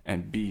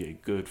 and be a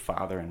good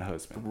father and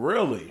husband.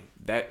 Really?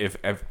 That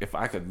if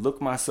I could look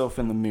myself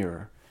in the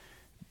mirror,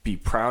 be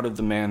proud of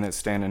the man that's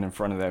standing in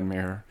front of that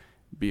mirror,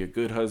 be a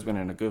good husband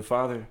and a good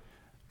father,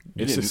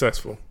 you're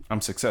successful.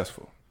 I'm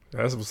successful.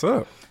 That's what's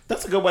up.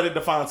 That's a good way to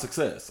define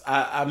success.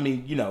 I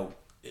mean,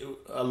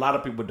 a lot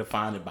of people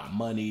define it by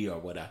money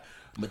or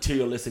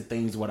materialistic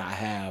things, what I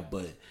have,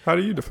 but how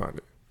do you define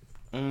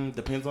it?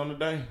 Depends on the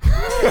day.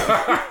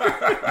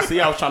 See,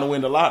 I was trying to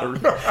win the lottery.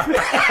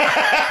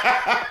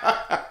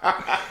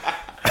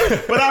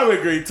 But I would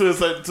agree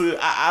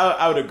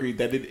I would agree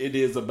that it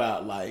is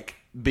about like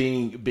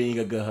being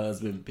a good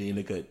husband, being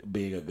a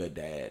good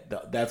dad.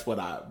 That's what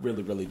I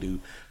really, really do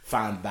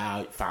find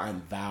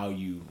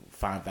value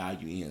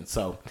in.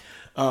 So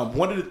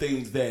one of the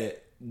things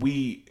that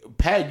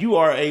Pat, you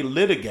are a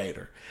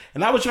litigator,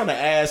 and I was trying to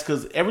ask,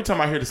 because every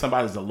time I hear that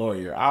somebody's a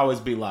lawyer, I always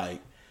be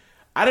like,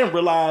 I didn't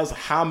realize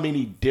how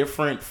many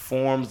different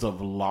forms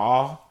of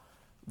law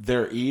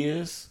there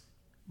is.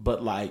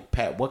 But like,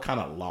 Pat, what kind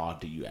of law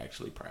do you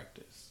actually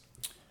practice?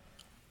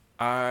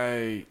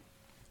 I,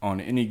 on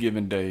any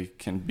given day,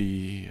 can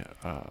be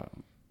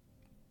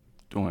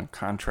doing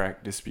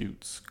contract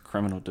disputes,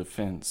 criminal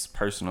defense,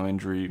 personal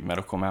injury,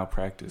 medical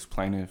malpractice,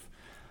 plaintiff.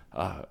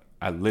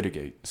 I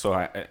litigate.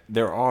 So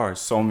there are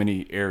so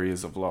many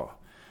areas of law.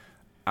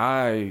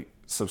 I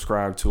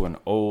subscribe to an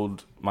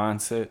old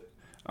mindset.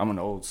 I'm an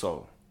old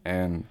soul.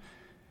 And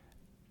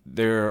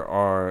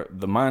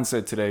the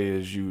mindset today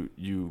is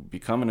you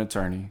become an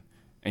attorney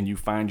and you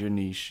find your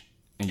niche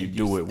and you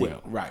do it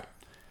well. Right.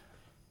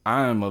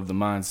 I am of the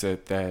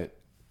mindset that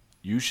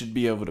you should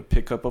be able to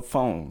pick up a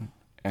phone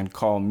and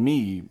call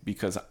me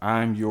because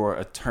I'm your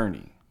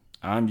attorney.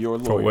 I'm your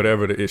lawyer. For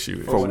whatever the issue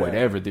is. For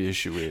whatever the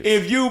issue is.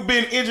 If you've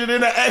been injured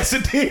in an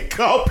accident,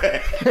 call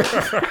back.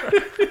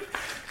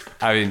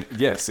 I mean,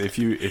 yes. If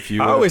you,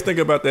 I always think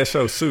about that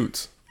show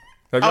Suits.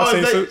 Have y'all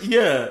seen Suits?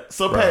 Yeah.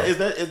 So Right.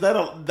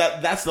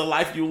 Pat, that's the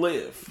life you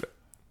live?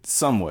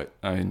 somewhat.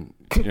 I mean,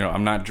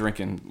 I'm not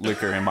drinking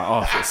liquor in my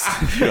office,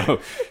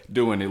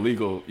 doing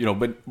illegal,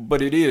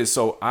 but it is.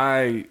 So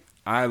I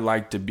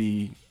like to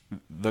be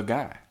the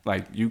guy.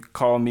 Like, you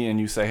call me and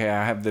you say, hey,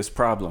 I have this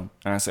problem.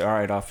 And I say, all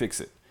right, I'll fix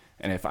it.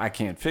 And if I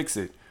can't fix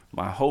it,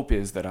 my hope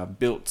is that I've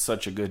built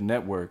such a good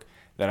network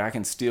that I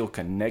can still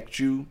connect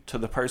you to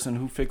the person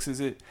who fixes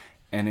it.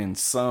 And in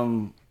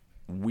some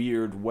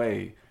weird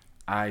way,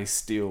 I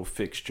still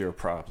fixed your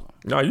problem.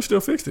 No, you still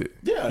fixed it.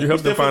 Yeah, you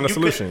helped them find a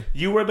solution.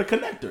 You were the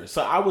connector,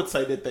 so I would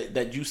say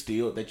that you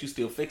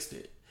still fixed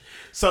it.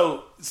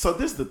 So this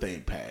is the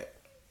thing, Pat.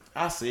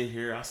 I sit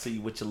here, I see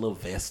you with your little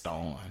vest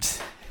on,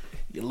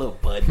 your little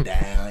button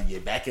down.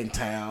 You're back in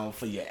town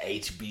for your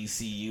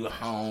HBCU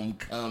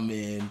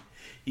homecoming.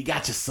 You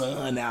got your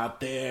son out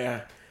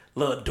there,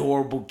 little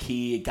adorable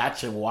kid.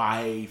 Got your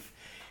wife.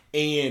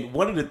 And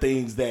one of the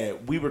things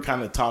that we were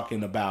kind of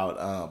talking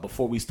about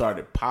before we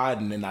started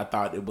podding, and I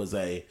thought it was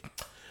a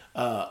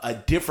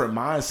different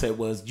mindset,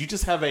 was you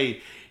just have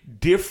a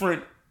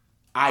different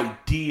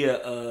idea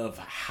of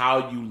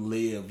how you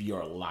live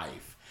your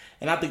life.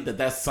 And I think that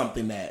that's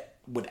something that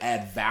would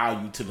add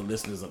value to the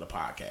listeners of the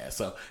podcast.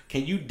 So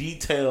can you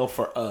detail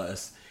for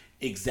us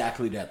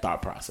exactly that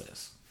thought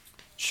process?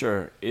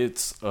 Sure.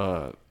 It's,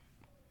 I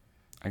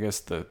guess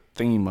the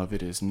theme of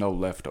it is no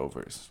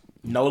leftovers.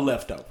 No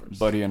leftovers.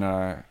 Buddy and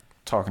I,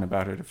 talking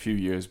about it a few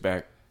years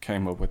back,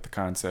 came up with the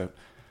concept.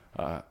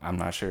 I'm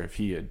not sure if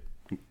he had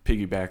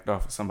piggybacked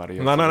off of somebody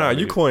else. No.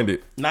 You coined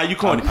it. Now you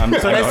coined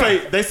it. So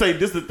they say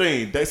this is the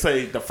thing. They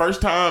say the first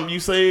time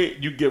you say it,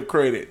 you give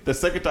credit. The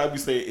second time you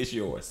say it, it's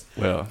yours.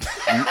 Well,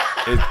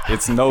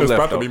 it's no It's leftovers.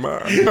 about to be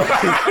mine.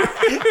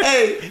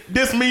 Hey,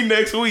 this me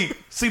next week.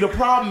 See, the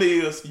problem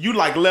is you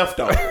like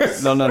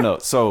leftovers. No.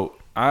 So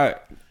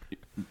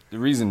the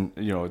reason,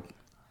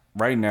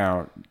 right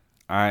now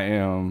I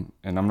am,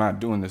 and I'm not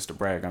doing this to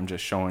brag, I'm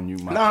just showing you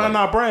my plate.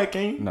 No, brag,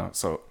 King. No,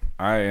 so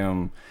I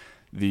am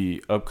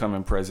the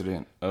upcoming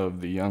president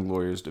of the Young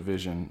Lawyers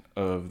Division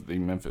of the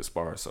Memphis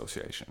Bar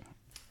Association.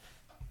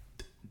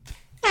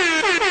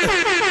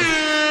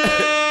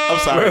 I'm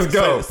sorry. Let's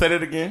go. Say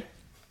that again.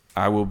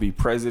 I will be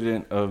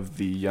president of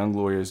the Young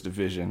Lawyers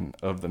Division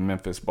of the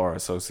Memphis Bar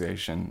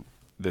Association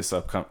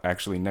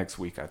actually next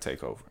week I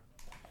take over.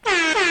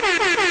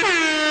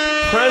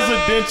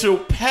 Presidential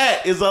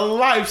Pat is a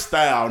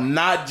lifestyle,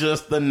 not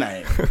just the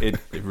name. It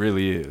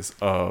really is.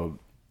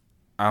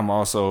 I'm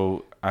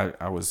also,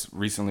 I was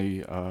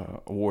recently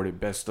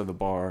awarded Best of the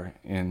Bar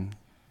in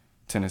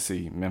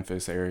Tennessee,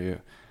 Memphis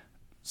area.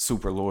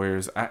 Super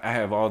lawyers. I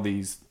have all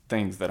these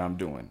things that I'm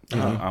doing.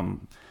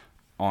 I'm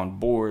on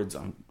boards.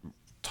 I'm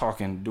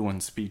talking, doing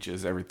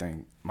speeches,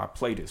 everything. My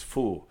plate is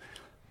full,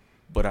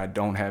 but I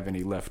don't have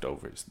any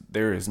leftovers.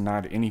 There is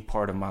not any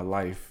part of my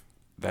life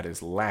that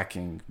is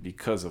lacking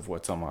because of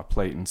what's on my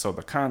plate. And so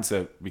the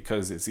concept,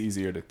 because it's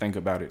easier to think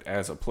about it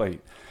as a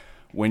plate,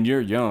 when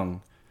you're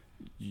young,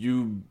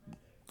 you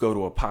go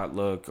to a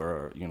potluck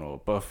or, a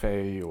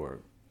buffet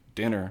or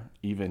dinner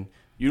even,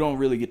 you don't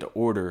really get to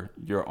order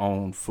your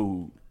own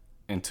food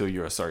until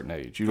you're a certain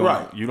age. You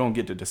don't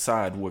get to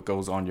decide what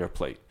goes on your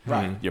plate.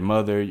 Right. Your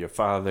mother, your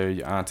father,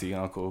 your auntie,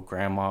 uncle,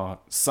 grandma,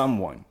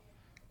 someone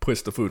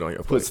Puts the food on your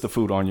plate. puts the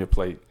food on your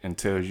plate and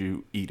tells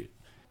you eat it.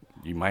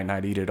 You might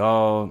not eat it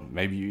all.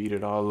 Maybe you eat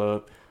it all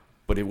up,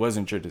 but it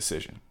wasn't your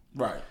decision.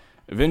 Right.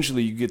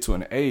 Eventually, you get to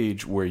an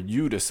age where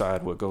you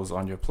decide what goes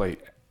on your plate.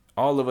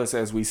 All of us,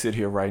 as we sit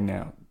here right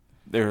now,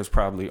 there is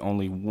probably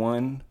only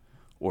one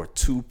or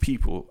two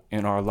people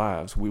in our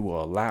lives we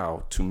will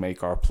allow to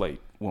make our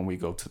plate when we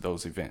go to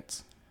those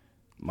events.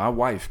 My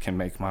wife can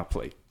make my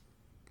plate.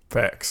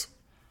 Facts.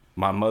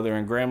 My mother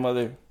and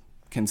grandmother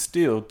can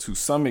still, to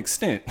some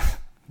extent,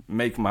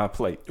 make my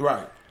plate.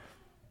 Right.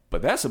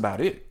 But that's about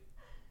it.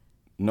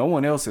 No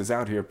one else is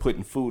out here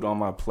putting food on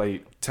my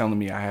plate, telling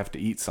me I have to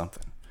eat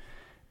something.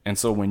 And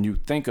so when you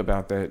think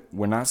about that,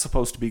 we're not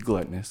supposed to be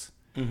gluttonous,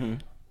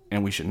 and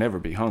we should never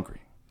be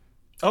hungry.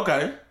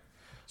 Okay.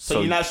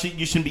 So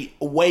you shouldn't be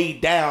weighed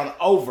down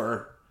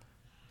over.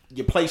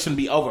 Your plate shouldn't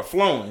be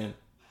overflowing,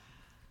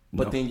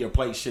 but then your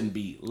plate shouldn't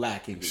be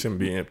lacking.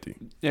 Shouldn't be empty.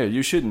 Yeah,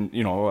 you shouldn't,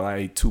 I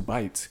ate 2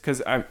 bites.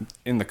 Because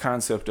in the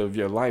concept of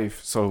your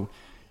life, so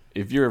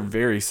if you're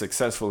very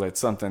successful at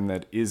something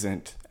that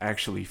isn't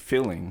actually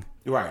filling,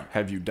 right?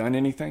 Have you done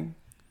anything?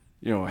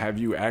 Have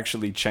you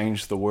actually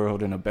changed the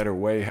world in a better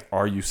way?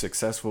 Are you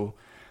successful?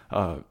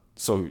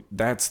 So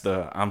that's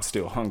I'm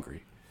still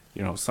hungry.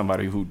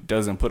 Somebody who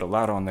doesn't put a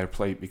lot on their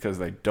plate because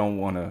they don't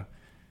want to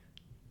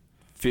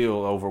feel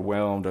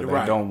overwhelmed or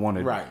they don't want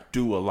to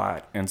do a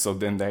lot. And so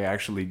then they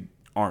actually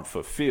aren't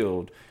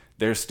fulfilled.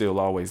 They're still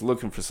always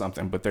looking for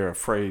something, but they're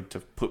afraid to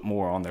put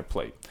more on their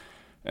plate.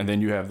 And then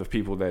you have the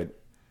people that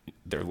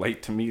they're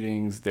late to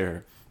meetings.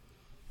 They're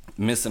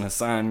missing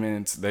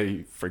assignments,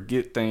 they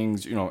forget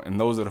things, you know, and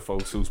those are the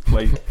folks whose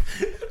plate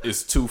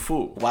is too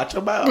full. Watch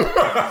them out.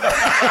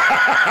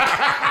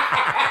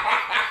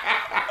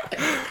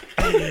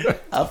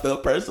 I feel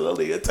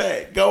personally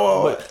attacked.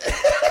 Go on.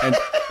 And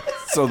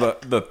so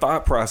the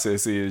thought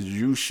process is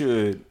you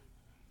should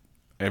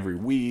every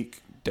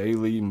week,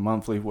 daily,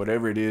 monthly,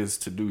 whatever it is,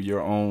 to do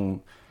your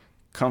own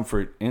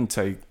comfort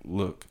intake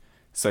look.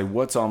 Say,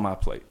 what's on my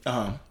plate?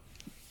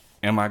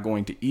 Am I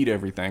going to eat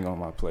everything on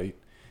my plate?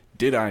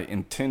 Did I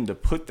intend to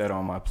put that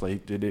on my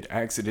plate? Did it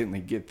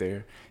accidentally get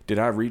there? Did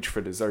I reach for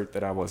dessert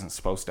that I wasn't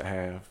supposed to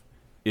have?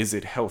 Is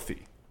it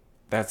healthy?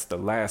 That's the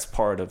last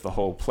part of the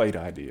whole plate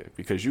idea,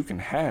 because you can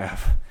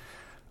have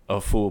a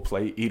full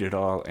plate, eat it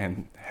all,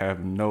 and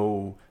have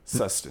no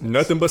sustenance.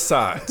 Nothing but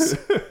sides.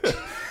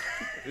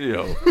 You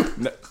know,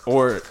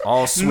 or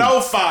all sweet.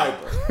 No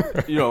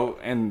fiber. You know,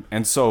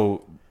 and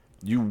so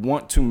you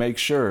want to make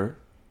sure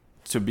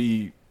to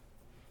be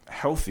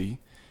healthy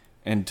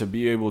and to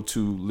be able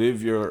to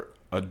live your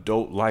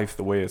adult life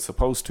the way it's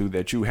supposed to,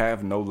 that you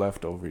have no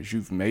leftovers.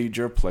 You've made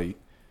your plate.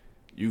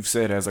 You've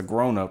said, as a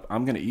grown-up,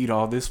 I'm going to eat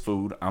all this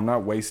food. I'm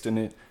not wasting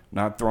it,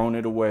 not throwing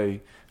it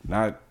away,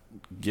 not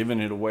giving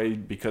it away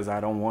because I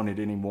don't want it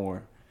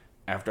anymore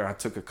after I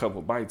took a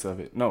couple bites of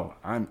it. No,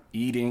 I'm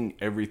eating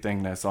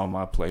everything that's on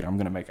my plate. I'm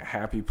going to make a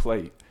happy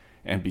plate.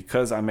 And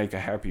because I make a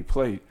happy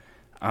plate,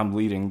 I'm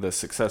leading the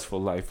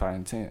successful life I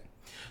intend.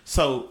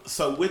 So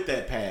with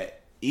that, Pat,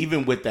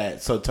 even with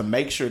that, so to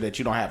make sure that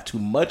you don't have too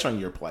much on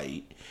your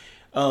plate,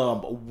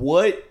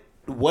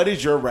 what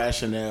is your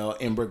rationale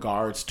in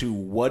regards to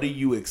what do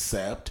you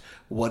accept,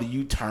 what do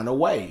you turn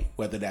away,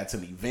 whether that's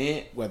an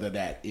event, whether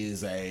that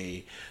is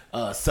a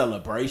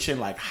celebration?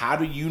 Like, how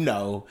do you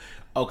know,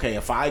 okay,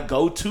 if I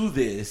go to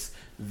this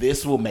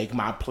will make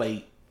my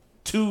plate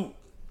to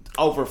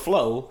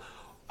overflow?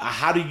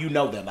 How do you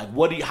know that?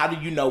 Like, how do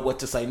you know what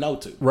to say no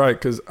to? Right,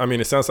 because, I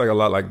mean, it sounds like a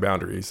lot like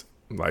boundaries.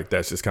 Like,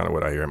 that's just kind of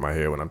what I hear in my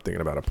head when I'm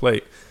thinking about a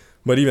plate.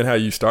 But even how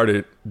you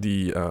started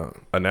the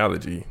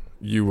analogy,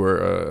 you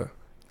were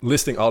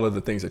listing all of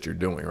the things that you're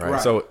doing, right?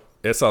 So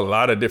it's a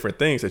lot of different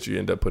things that you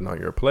end up putting on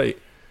your plate.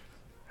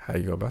 How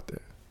you go about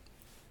that?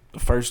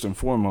 First and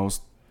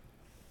foremost,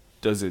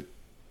 does it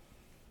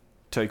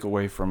take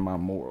away from my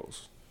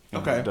morals?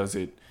 Okay. Does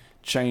it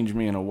change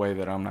me in a way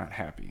that I'm not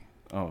happy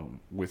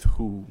with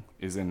who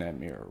is in that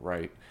mirror,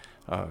 right?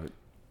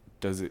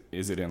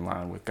 Is it in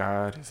line with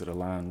God? Is it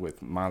aligned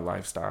with my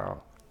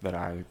lifestyle that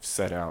I've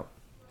set out,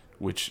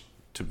 which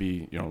to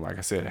be, you know, like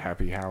I said, a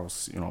happy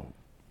house, you know,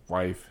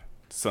 wife,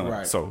 son.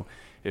 Right. So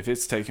if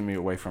it's taking me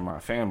away from my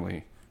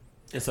family,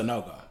 it's a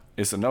no-go.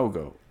 It's a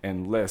no-go,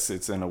 unless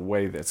it's in a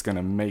way that's going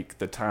to make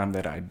the time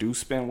that I do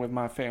spend with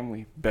my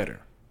family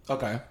better.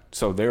 Okay.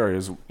 So there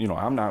is, you know,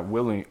 I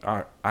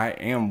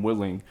am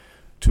willing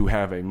to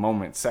have a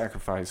moment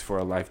sacrifice for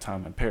a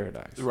lifetime in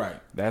paradise. Right.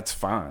 That's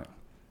fine.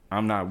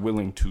 I'm not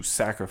willing to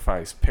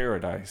sacrifice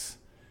paradise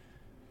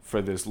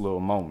for this little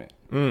moment.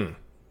 Okay.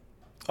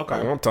 That's what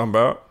I'm talking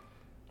about.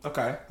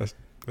 Okay.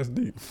 That's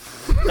deep.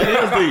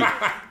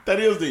 That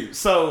is deep.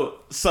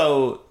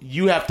 So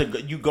you have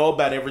to, you go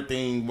about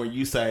everything where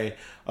you say,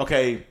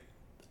 okay,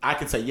 I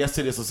can say yes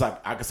to this, or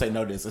I can say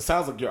no to this. It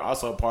sounds like you're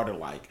also a part of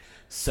like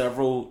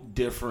several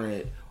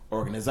different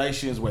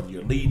organizations, whether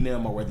you're leading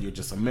them or whether you're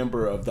just a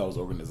member of those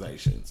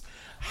organizations.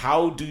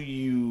 How do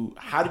you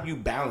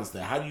balance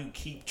that? How do you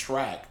keep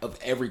track of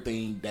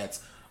everything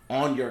that's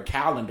on your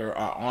calendar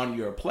or on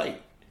your plate?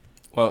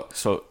 Well,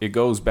 so it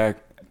goes back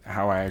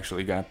how I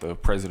actually got the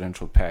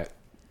presidential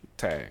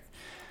tag.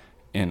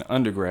 In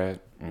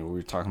undergrad, we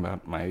were talking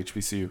about my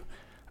HBCU,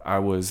 I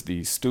was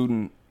the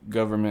student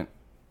government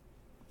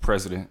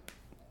president.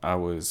 I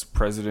was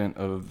president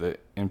of the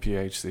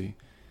NPHC,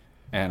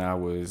 and I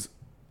was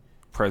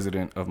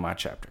president of my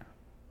chapter.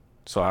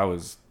 So I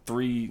was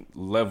 3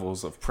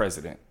 levels of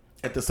president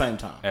at the same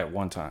time, at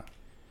one time.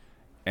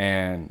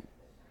 And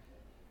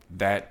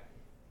that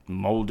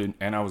molded,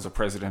 and I was a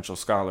presidential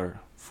scholar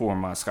for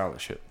my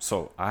scholarship.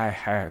 So I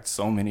had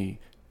so many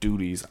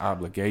duties,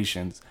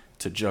 obligations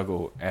to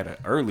juggle at an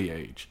early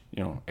age,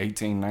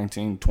 18,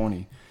 19,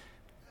 20.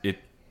 It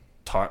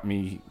taught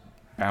me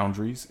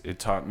boundaries. It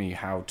taught me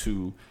how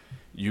to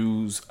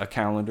use a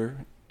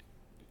calendar.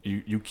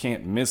 You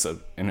can't miss an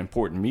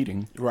important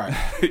meeting. Right.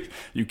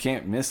 You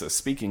can't miss a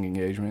speaking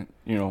engagement.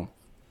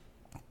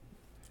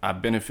 I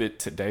benefit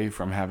today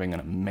from having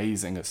an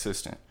amazing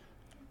assistant.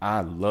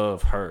 I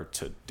love her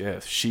to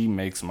death. She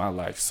makes my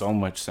life so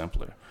much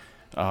simpler.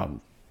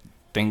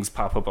 Things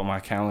pop up on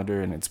my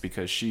calendar, and it's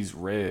because she's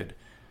read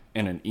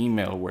in an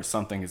email where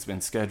something has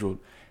been scheduled,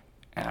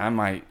 and I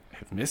might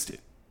have missed it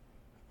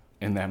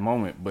in that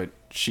moment, but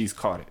she's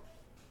caught it.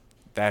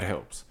 That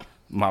helps.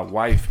 My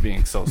wife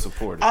being so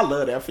supportive. I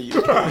love that for you.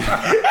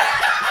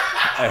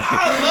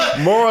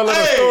 Moral of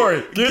the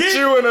story: get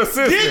you an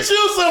assistant. Get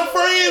you some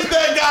friends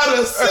that got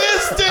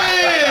assistants.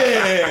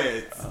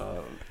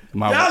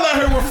 Y'all out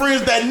here with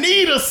friends that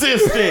need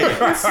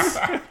assistance.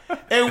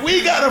 And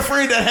we got a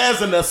friend that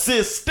has an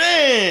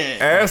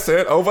assistant.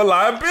 Asset over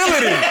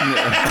liability.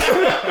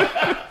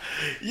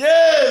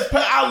 Yes, Pat.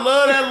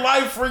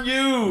 wife for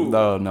you.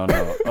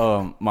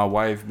 No. My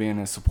wife, being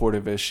as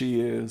supportive as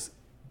she is,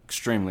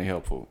 extremely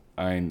helpful.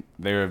 I mean,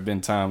 there have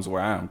been times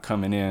where I'm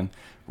coming in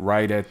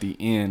right at the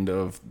end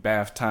of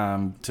bath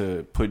time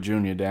to put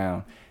Junior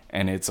down,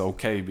 and it's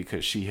okay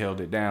because she held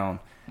it down.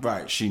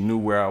 Right. She knew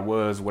where I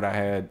was, what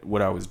I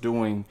was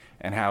doing,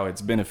 and how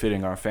it's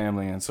benefiting our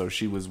family, and so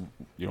she was,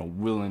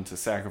 willing to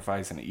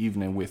sacrifice an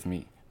evening with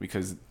me,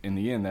 because in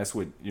the end, that's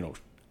what,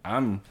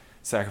 I'm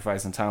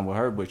sacrificing time with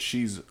her, but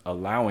she's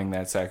allowing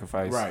that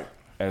sacrifice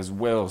as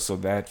well. So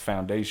that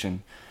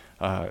foundation,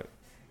 I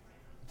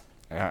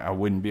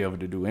wouldn't be able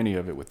to do any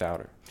of it without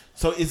her.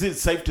 So is it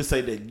safe to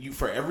say that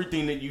for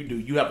everything that you do,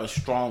 you have a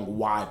strong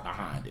why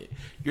behind it?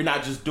 You're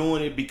not just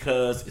doing it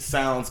because it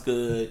sounds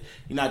good.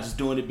 You're not just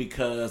doing it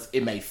because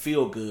it may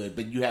feel good,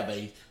 but you have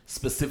a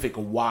specific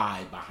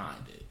why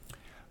behind it.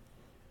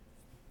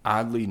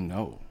 Oddly,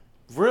 no.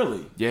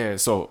 Really? Yeah.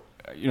 So,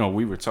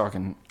 we were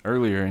talking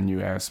earlier and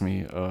you asked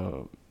me,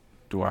 am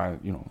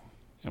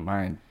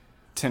I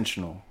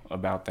intentional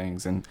about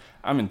things? And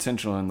I'm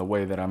intentional in the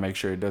way that I make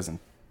sure it doesn't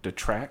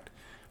detract,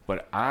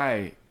 but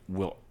I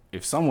will,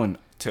 if someone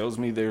tells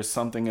me there's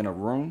something in a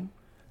room,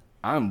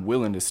 I'm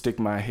willing to stick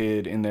my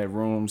head in that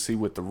room, see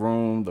what the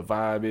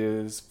vibe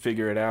is,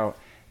 figure it out,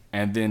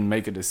 and then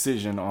make a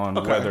decision on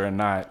whether or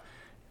not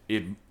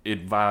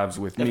it vibes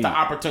with me. If the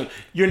opportunity,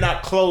 you're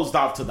not closed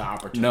off to the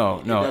opportunity. No.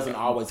 It doesn't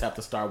always have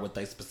to start with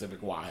a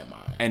specific why in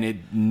mind. And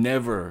it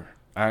never,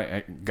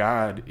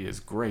 God is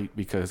great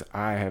because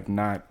I have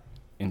not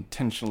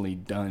intentionally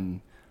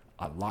done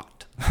a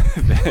lot. But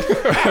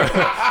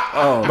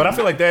I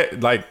feel like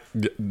that, like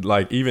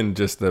even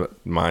just the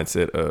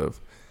mindset of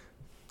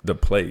the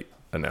plate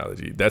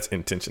analogy, that's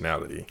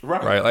intentionality,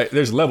 right? Like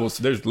there's levels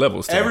to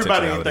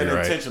everybody ain't that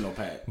right? intentional,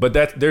 Pat.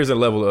 But there's a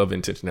level of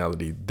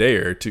intentionality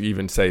there to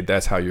even say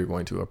that's how you're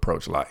going to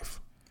approach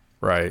life,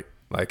 right?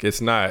 Like it's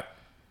not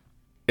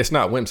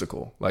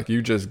whimsical. Like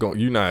you're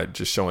not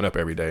just showing up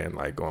every day and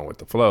like going with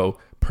the flow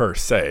per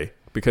se,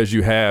 because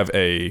you have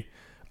a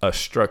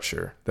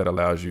structure that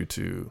allows you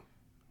to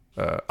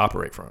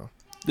operate from.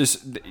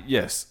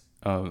 Yes,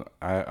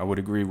 I would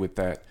agree with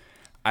that.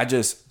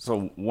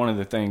 So one of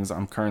the things,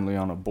 I'm currently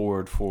on a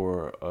board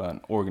for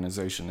an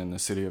organization in the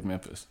city of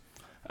Memphis.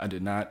 I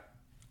did not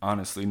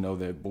honestly know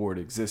that board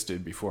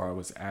existed before I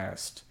was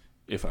asked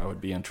if I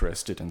would be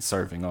interested in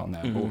serving on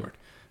that board.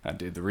 I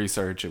did the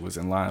research. It was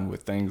in line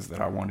with things that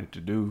I wanted to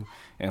do,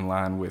 in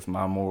line with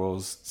my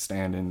morals,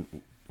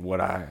 standing what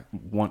I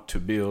want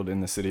to build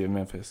in the city of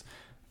Memphis.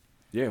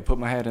 Yeah, put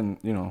my hat in,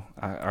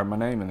 or my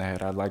name in the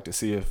hat. I'd like to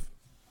see if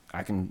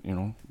I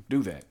can,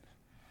 do that.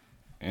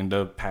 End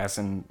up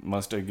passing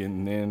muster,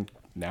 getting in.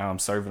 Now I'm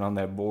serving on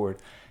that board,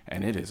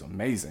 and it is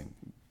amazing.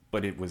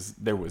 But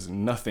there was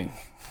nothing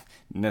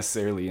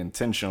necessarily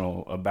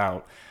intentional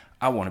about,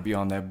 I want to be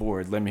on that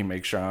board. Let me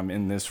make sure I'm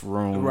in this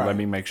room. Right. Let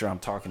me make sure I'm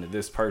talking to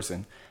this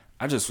person.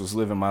 I just was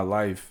living my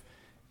life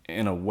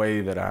in a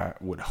way that I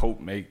would hope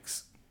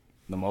makes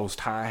the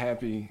Most High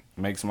happy,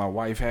 makes my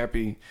wife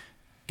happy,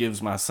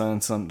 gives my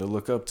son something to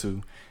look up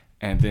to,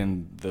 and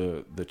then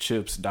the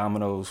chips,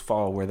 dominoes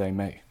fall where they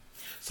may.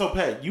 So,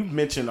 Pat, you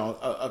mentioned on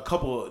a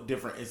couple of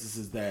different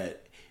instances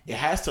that it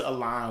has to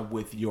align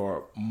with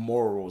your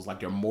morals,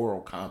 like your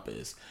moral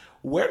compass.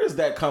 Where does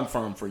that come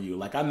from for you?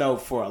 Like, I know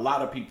for a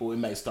lot of people, it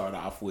may start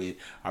off with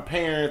our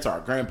parents or our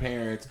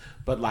grandparents,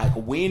 but like,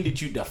 when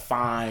did you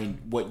define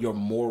what your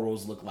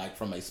morals look like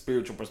from a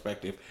spiritual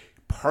perspective,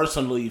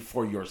 personally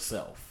for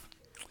yourself?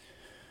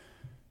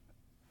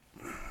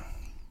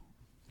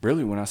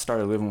 Really, when I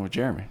started living with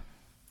Jeremy.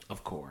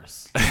 Of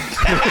course.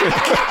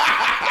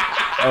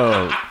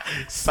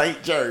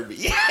 Saint Jeremy.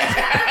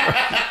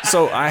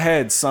 So I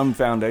had some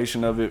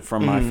foundation of it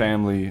from my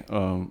family.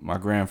 My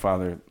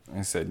grandfather,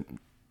 I said,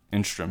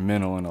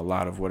 instrumental in a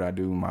lot of what I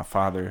do. My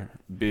father,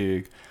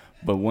 big.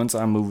 But once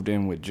I moved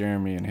in with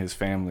Jeremy and his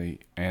family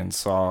and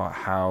saw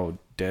how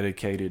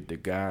dedicated to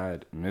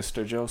God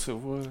Mr.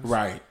 Joseph was.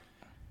 Right.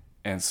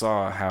 And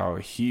saw how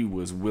he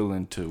was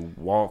willing to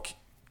walk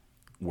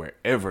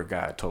wherever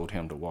God told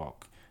him to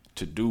walk,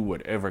 to do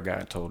whatever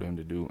God told him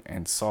to do,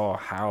 and saw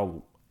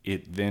how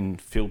it then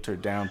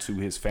filtered down to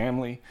his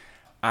family,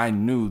 I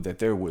knew that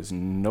there was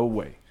no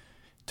way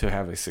to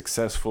have a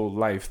successful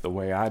life the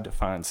way I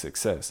define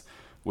success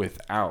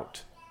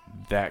without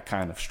that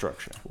kind of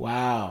structure.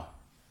 Wow.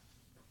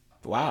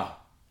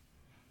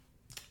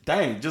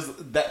 Dang,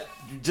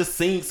 just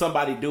seeing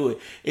somebody do it,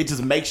 it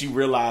just makes you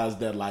realize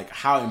that like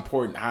how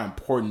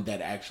important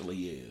that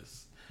actually is.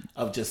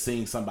 Of just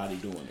seeing somebody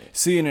doing it.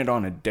 Seeing it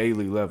on a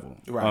daily level.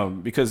 Right.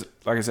 Because,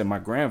 like I said, my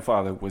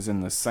grandfather was in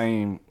the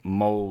same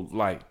mold.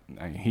 Like,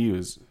 he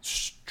was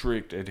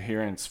strict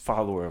adherence,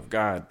 follower of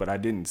God, but I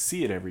didn't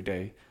see it every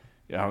day.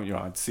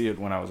 I'd see it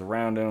when I was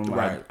around him.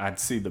 Right. I'd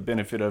see the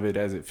benefit of it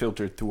as it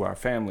filtered through our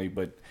family.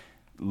 But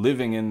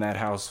living in that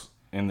house,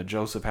 in the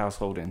Joseph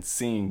household, and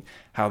seeing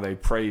how they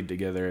prayed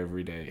together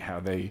every day, how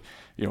they,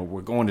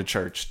 were going to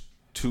church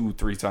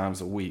 2-3 times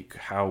a week,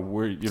 how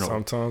we're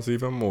sometimes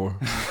even more.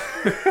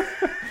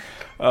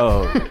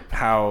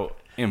 How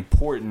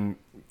important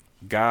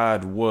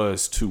God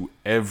was to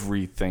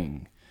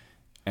everything,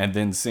 and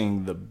then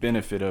seeing the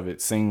benefit of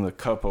it, seeing the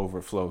cup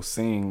overflow,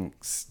 seeing,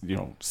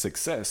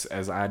 success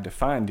as I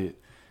defined it,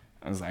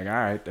 I was like, all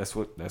right, that's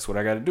what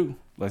I got to do.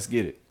 Let's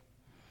get it.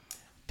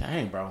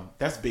 Dang, bro,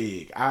 that's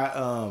big.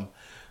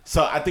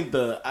 So I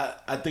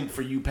think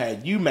for you,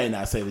 Pat, you may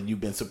not say that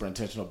you've been super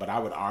intentional, but I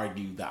would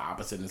argue the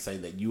opposite and say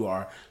that you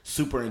are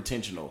super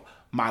intentional.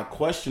 My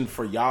question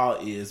for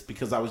y'all is,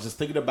 because I was just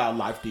thinking about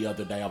life the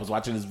other day, I was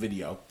watching this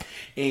video,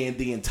 and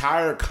the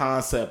entire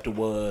concept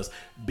was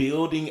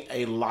building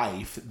a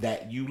life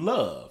that you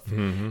love.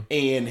 Mm-hmm.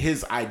 And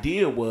his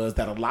idea was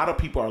that a lot of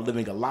people are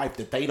living a life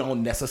that they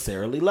don't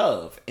necessarily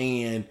love.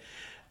 And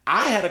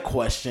I had a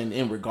question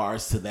in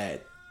regards to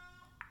that.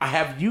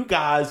 Have you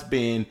guys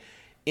been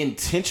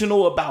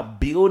intentional about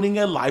building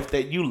a life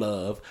that you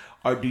love,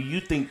 or do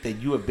you think that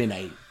you have been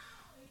a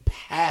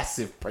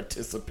passive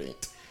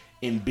participant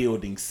in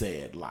building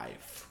said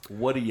life?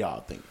 What do y'all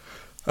think?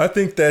 I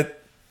think that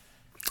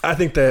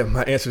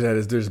my answer to that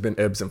is there's been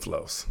ebbs and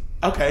flows.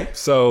 Okay.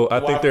 So I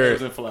think there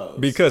ebbs and flows?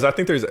 Because I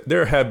think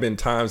there have been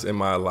times in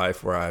my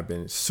life where I've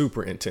been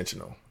super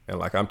intentional and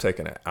like I'm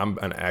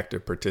an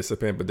active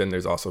participant, but then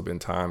there's also been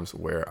times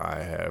where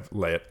I have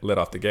let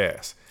off the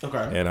gas.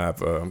 Okay. And I've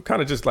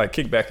kind of just like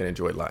kicked back and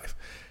enjoyed life.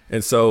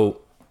 And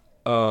so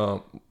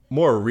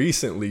more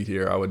recently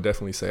here, I would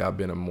definitely say I've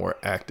been a more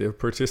active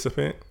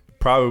participant.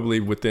 Probably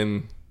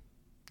within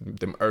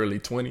them early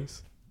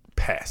 20s,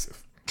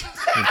 passive.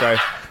 Okay,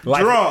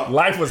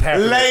 life was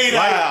happening.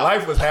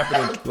 Life was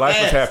happening.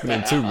 Life was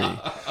happening to me.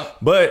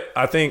 But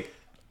I think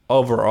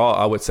overall,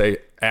 I would say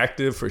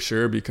active for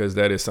sure, because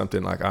that is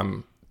something like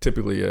I'm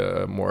typically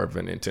more of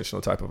an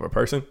intentional type of a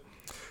person,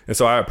 and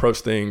so I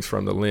approach things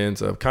from the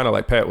lens of kind of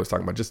like Pat was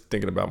talking about, just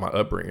thinking about my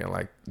upbringing.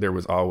 Like there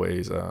was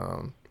always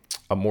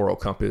a moral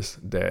compass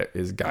that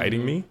is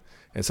guiding me.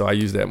 And so I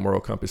use that moral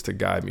compass to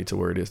guide me to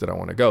where it is that I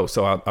want to go.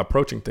 So I'm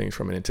approaching things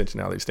from an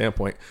intentionality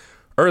standpoint.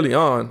 Early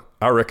on,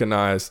 I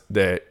recognize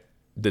that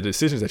the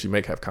decisions that you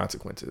make have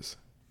consequences,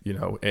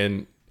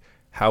 and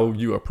how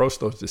you approach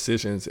those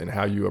decisions and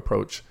how you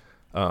approach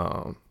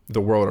the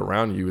world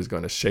around you is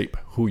going to shape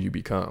who you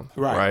become.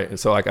 Right. And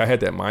so like I had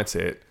that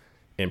mindset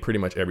in pretty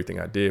much everything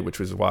I did, which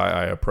was why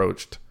I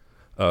approached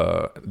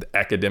the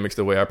academics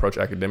the way I approach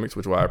academics,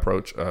 which is why I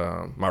approach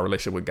my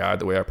relationship with God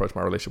the way I approach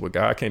my relationship with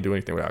God. I can't do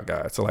anything without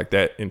God. So like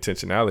that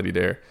intentionality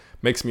there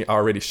makes me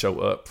already show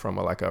up from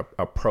a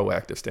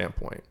proactive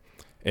standpoint.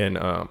 And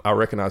I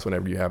recognize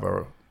whenever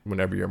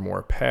you're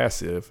more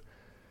passive,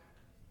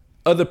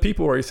 other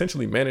people are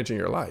essentially managing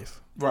your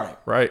life.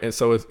 Right. And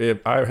so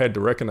if I had to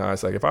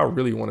recognize, like, if I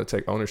really want to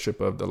take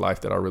ownership of the life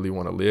that I really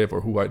want to live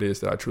or who it is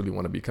that I truly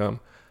want to become,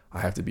 I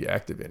have to be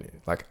active in it.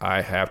 Like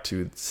I have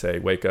to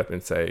wake up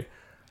and say,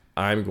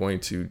 I'm going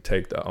to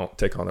take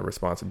on the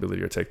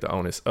responsibility or take the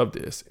onus of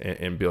this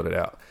and build it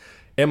out.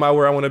 Am I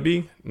where I want to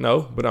be?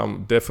 No, but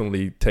I'm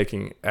definitely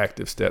taking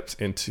active steps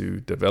into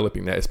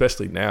developing that,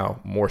 especially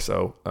now more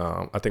so.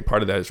 I think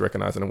part of that is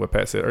recognizing what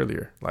Pat said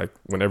earlier. Like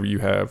whenever you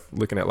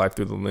looking at life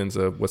through the lens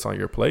of what's on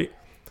your plate,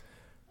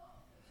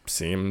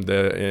 seeing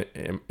the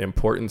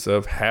importance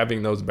of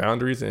having those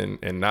boundaries and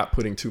not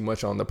putting too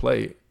much on the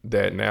plate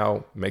that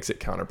now makes it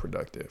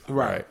counterproductive.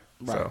 Right.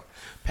 So,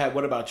 Pat,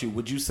 what about you?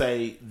 Would you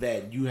say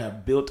that you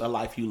have built a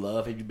life you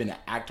love? Have you been an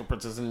active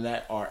participant in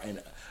that or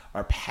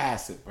a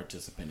passive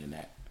participant in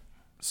that?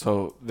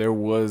 So there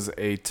was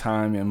a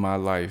time in my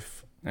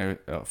life,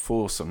 a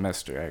full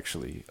semester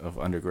actually of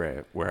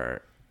undergrad,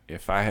 where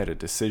if I had a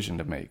decision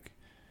to make,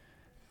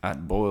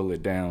 I'd boil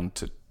it down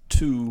to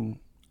 2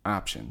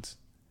 options,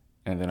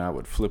 and then I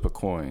would flip a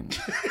coin.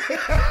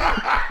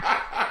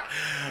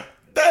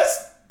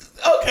 That's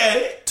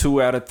okay.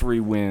 2 out of 3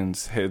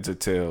 wins, heads or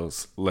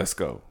tails. Let's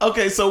go.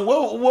 Okay, so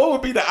what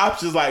would be the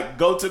options? Like,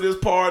 go to this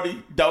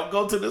party, don't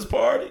go to this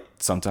party?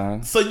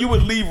 Sometimes. So you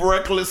would leave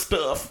reckless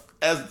stuff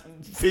as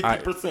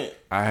 50%.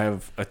 I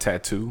have a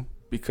tattoo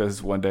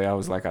because one day I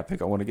was like, I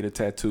think I want to get a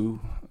tattoo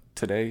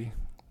today.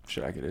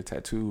 Should I get a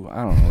tattoo?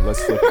 I don't know.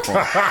 Let's flip a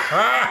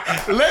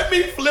coin. Let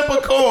me flip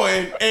a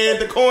coin, and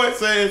the coin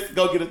says,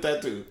 go get a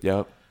tattoo.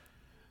 Yep.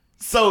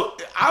 So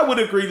I would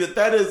agree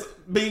that is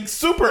being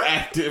super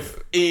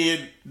active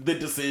in the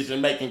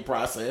decision-making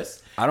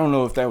process. I don't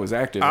know if that was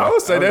active. I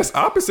would say that's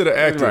opposite of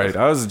active. Right.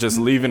 I was just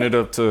leaving it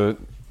up to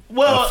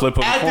a flip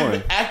of a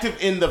coin. Active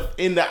in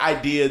the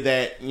idea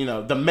that,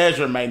 the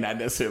measure may not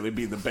necessarily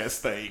be the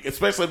best thing,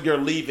 especially if you're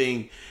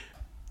leaving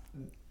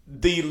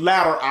the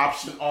latter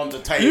option on the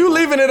table. You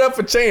leaving it up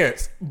for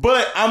chance.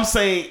 But I'm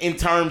saying in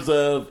terms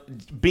of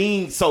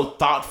being so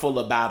thoughtful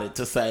about it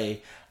to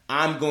say,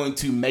 I'm going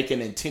to make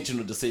an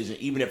intentional decision,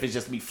 even if it's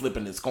just me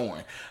flipping this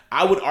coin.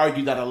 I would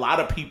argue that a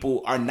lot of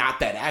people are not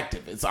that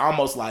active. It's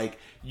almost like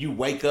you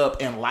wake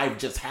up and life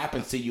just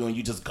happens to you and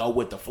you just go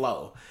with the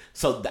flow.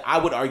 So I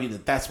would argue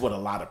that that's what a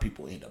lot of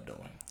people end up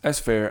doing. That's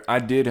fair. I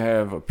did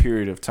have a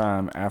period of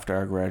time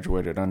after I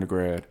graduated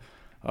undergrad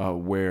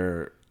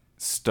where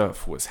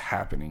stuff was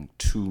happening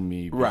to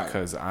me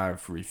because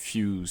I've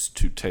refused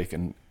to take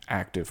an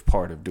active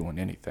part of doing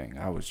anything.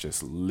 I was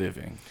just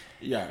living.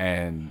 Yeah.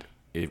 And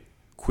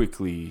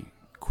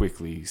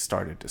quickly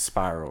started to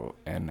spiral,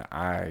 and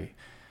I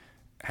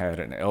had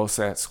an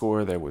LSAT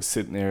score that was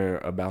sitting there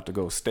about to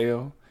go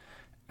stale.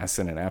 I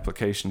sent an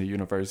application to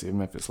University of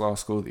Memphis Law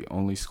School, the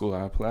only school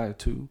I applied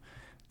to.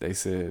 They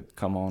said,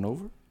 come on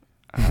over.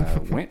 I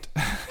went,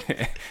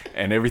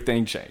 and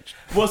everything changed.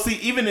 Well, see,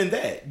 even in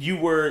that, you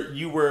were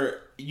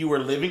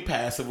living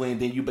passively,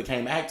 and then you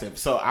became active.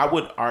 So I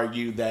would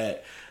argue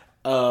that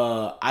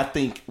I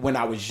think when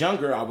I was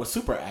younger, I was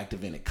super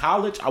active in it.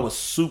 College, I was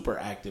super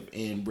active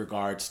in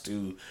regards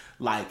to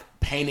like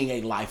painting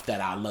a life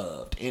that I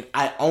loved, and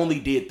I only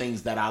did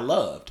things that I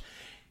loved.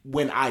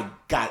 When I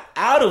got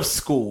out of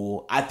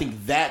school, I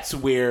think that's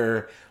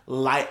where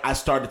like I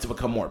started to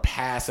become more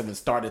passive and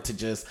started to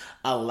just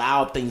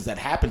allow things that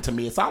happen to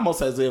me. It's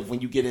almost as if when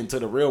you get into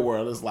the real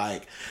world, it's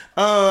like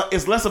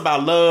it's less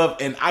about love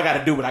and I got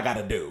to do what I got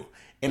to do.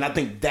 And I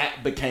think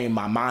that became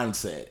my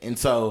mindset. And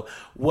so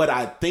what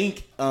I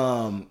think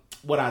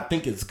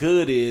is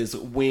good is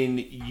when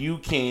you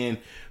can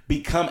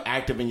become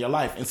active in your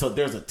life. And so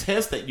there's a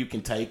test that you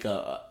can take,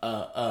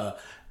 a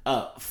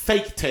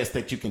fake test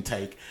that you can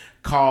take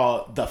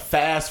called the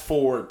fast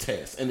forward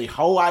test. And the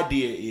whole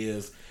idea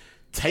is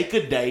take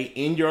a day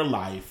in your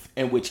life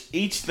in which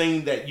each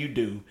thing that you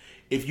do,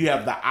 if you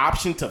have the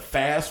option to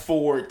fast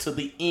forward to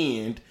the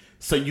end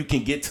so you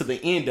can get to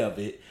the end of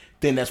it,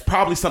 then that's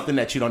probably something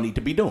that you don't need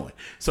to be doing.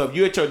 So if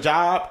you're at your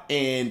job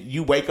and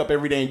you wake up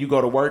every day and you go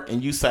to work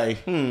and you say,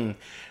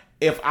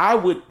 if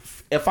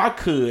I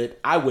could,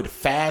 I would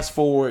fast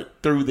forward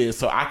through this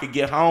so I could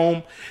get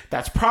home.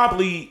 That's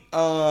probably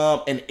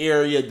an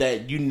area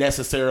that you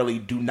necessarily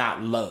do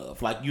not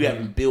love. Like you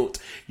haven't built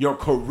your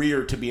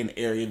career to be an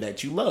area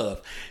that you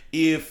love.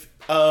 If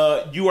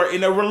you are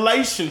in a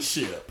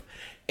relationship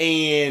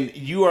and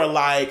you are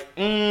like,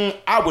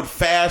 I would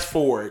fast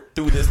forward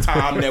through this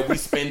time that we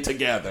spend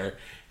together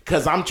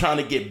because I'm trying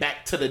to get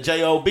back to the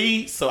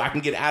JOB so I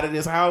can get out of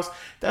this house.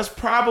 That's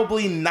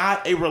probably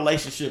not a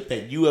relationship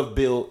that you have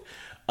built.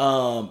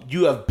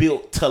 You have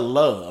built to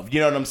love. You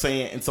know what I'm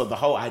saying? And so the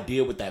whole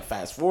idea with that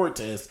fast forward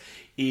test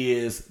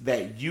is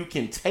that you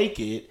can take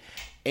it,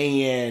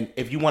 and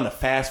if you want to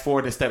fast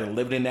forward instead of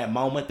living in that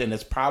moment, then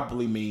it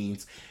probably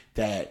means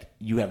that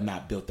you have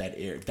not built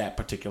that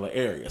particular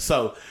area.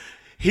 So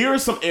here are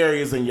some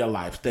areas in your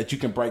life that you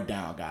can break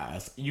down,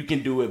 guys. You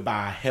can do it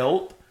by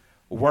health,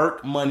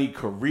 work, money,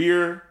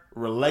 career,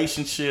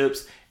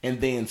 relationships,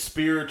 and then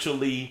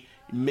spiritually,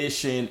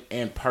 mission,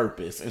 and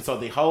purpose. And so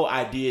the whole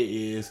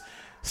idea is,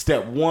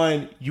 step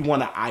one, you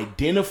want to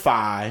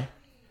identify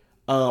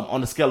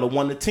on a scale of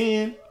 1 to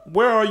 10,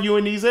 where are you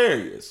in these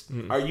areas?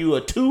 Are you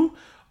a 2?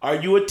 Are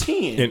you a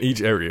 10? In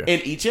each area. In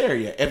each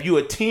area. If you're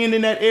a 10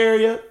 in that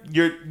area,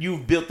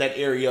 you've built that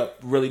area up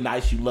really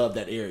nice. You love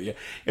that area.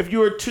 If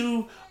you're a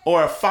 2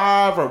 or a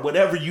 5 or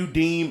whatever you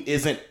deem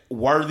isn't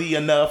worthy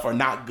enough or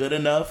not good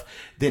enough,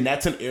 then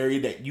that's an area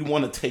that you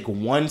want to take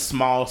one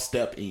small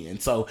step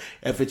in. So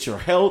if it's your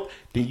health,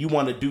 then you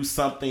want to do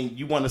something.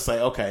 You want to say,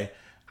 okay,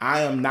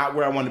 I am not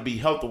where I want to be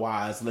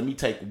health-wise. Let me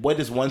take what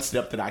is one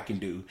step that I can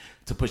do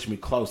to push me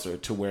closer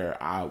to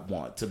where I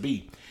want to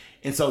be.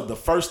 And so the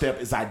first step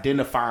is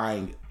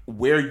identifying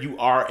where you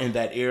are in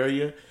that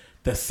area.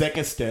 The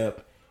second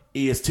step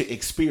is to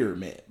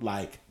experiment.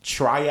 Like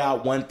try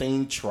out one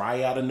thing,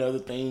 try out another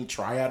thing,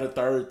 try out a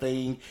third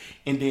thing.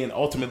 And then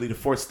ultimately the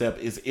fourth step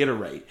is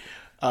iterate.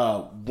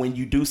 When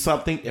you do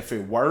something, if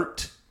it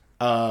worked,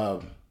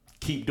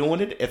 keep doing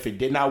it. If it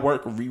did not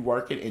work,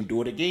 rework it and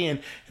do it again.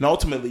 And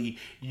ultimately,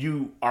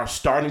 you are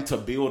starting to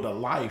build a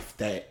life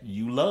that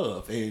you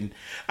love. And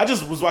I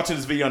just was watching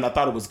this video and I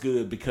thought it was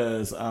good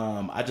because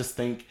I just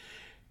think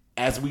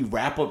as we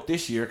wrap up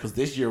this year, because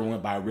this year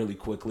went by really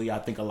quickly, I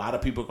think a lot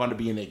of people are going to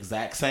be in the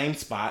exact same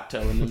spot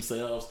telling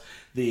themselves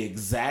the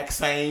exact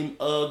same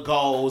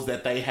goals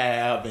that they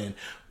have and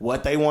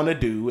what they want to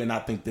do. And I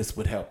think this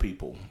would help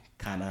people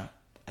kind of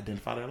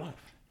identify their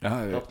life.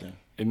 Help them.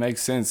 It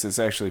makes sense. It's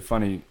actually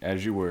funny,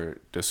 as you were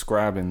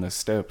describing the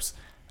steps,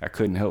 I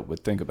couldn't help but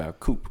think about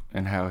Coop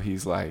and how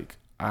he's like,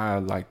 I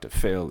like to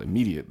fail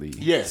immediately,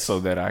 yes, so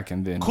that I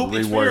can then Coop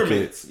rework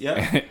it,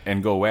 yep,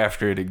 and go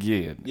after it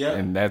again. Yep.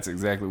 And that's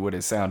exactly what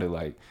it sounded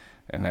like.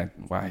 And that's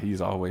why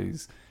he's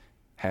always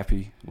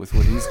happy with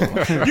what he's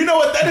doing. You know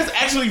what? That is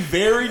actually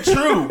very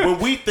true. When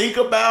we think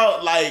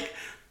about like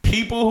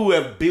people who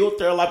have built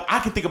their life, I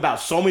can think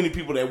about so many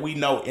people that we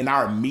know in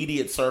our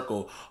immediate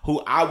circle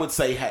who I would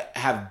say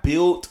have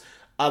built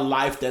a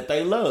life that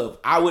they love.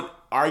 I would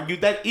argue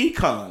that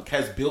Econ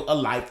has built a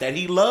life that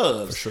he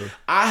loves. For sure.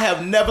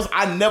 I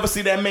never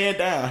see that man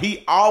down.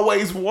 He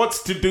always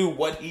wants to do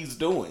what he's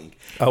doing.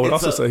 I would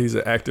also say he's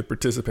an active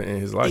participant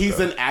in his life. He's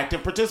an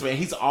active participant.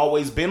 He's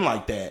always been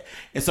like that.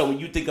 And so when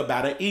you think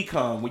about an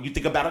Econ, when you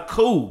think about a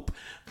Coop,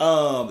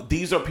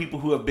 these are people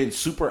who have been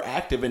super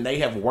active and they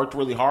have worked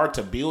really hard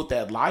to build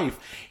that life.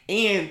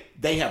 And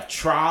they have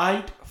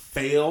tried,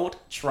 failed,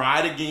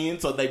 tried again.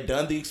 So they've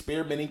done the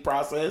experimenting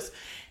process.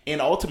 And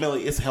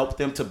ultimately, it's helped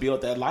them to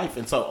build that life.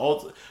 And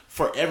so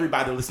for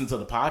everybody listening to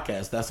the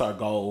podcast, that's our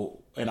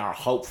goal and our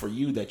hope for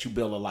you that you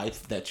build a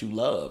life that you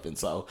love. And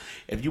so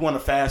if you want to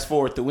fast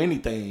forward through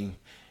anything,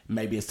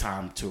 maybe it's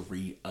time to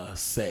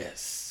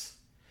reassess.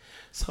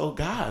 So,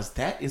 guys,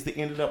 that is the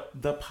end of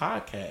the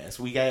podcast.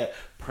 We got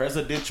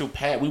Presidential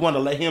Pat. We want to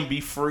let him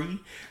be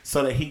free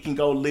so that he can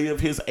go live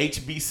his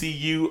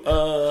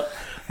HBCU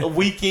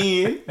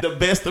weekend, the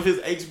best of his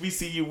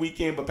HBCU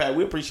weekend. But, Pat,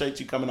 we appreciate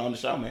you coming on the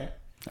show, man.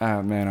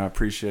 Man, I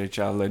appreciate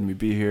y'all letting me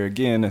be here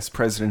again. That's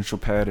Presidential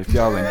Pat. If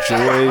y'all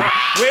enjoyed,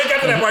 We ain't got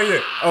to that part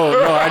yet. oh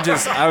no,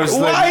 I was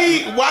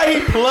Why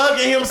he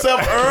plugging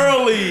himself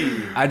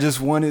early? I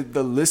just wanted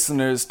the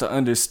listeners to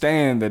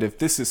understand that if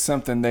this is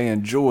something they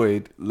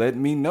enjoyed, let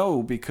me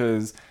know,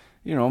 because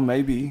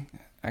maybe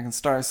I can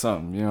start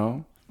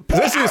something.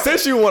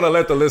 Since you want to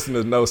let the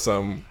listeners know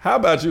something, how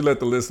about you let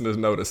the listeners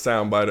know the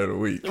soundbite of the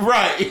week?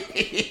 Right.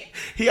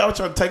 He always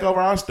trying to take over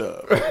our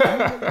stuff.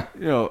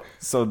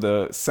 So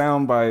the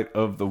soundbite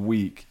of the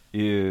week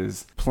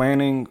is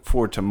planning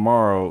for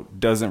tomorrow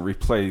doesn't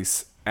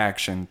replace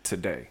action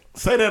today.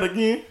 Say that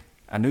again.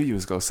 I knew you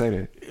was going to say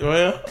that.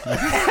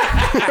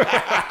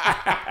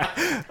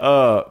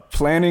 Well,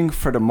 planning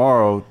for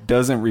tomorrow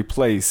doesn't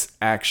replace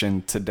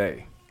action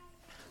today.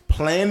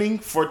 Planning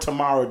for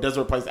tomorrow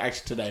doesn't replace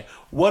action today.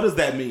 What does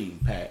that mean,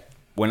 Pat?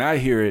 When I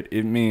hear it,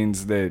 it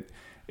means that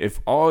if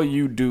all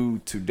you do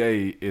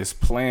today is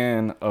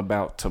plan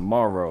about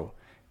tomorrow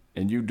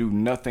and you do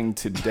nothing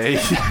today,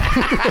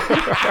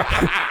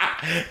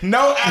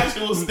 no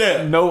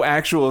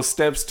actual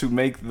steps to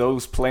make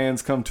those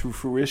plans come to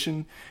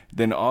fruition,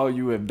 then all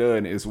you have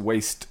done is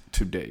waste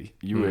today.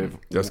 You have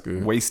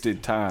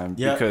wasted time.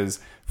 Yep.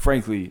 Because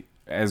frankly,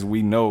 as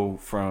we know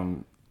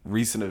from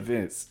recent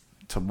events,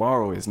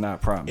 tomorrow is not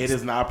promised. It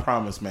is not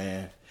promised,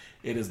 man.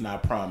 It is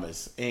not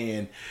promised.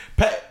 And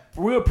Pat,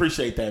 we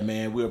appreciate that,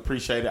 man. We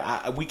appreciate it.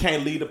 We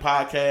can't lead the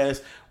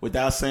podcast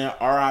without saying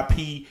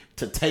RIP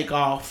to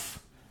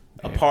Takeoff,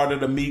 a part of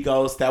the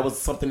Migos. That was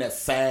something that's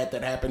sad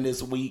that happened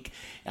this week.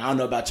 And I don't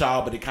know about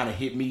y'all, but it kind of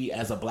hit me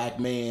as a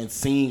black man,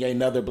 seeing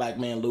another black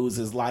man lose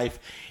his life.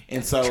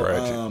 And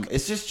so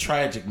it's just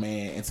tragic,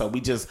 man. And so we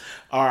just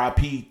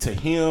RIP to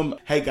him.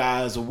 Hey,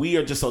 guys, we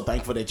are just so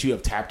thankful that you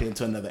have tapped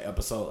into another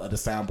episode of the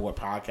Soundboard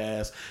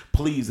Podcast.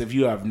 Please, if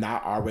you have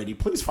not already,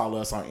 please follow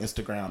us on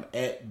Instagram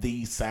at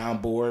The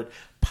Soundboard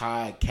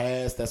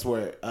Podcast. That's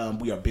where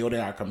we are building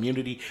our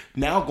community.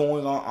 Now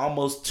going on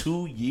almost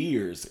 2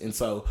 years. And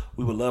so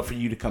we would love for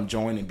you to come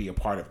join and be a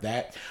part of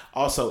that.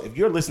 Also, if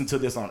you're listening to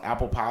this on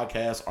Apple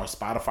Podcasts or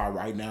Spotify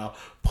right now,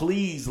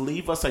 please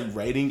leave us a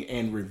rating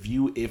and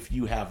review if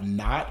you have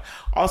not.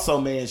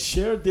 Also, man,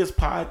 share this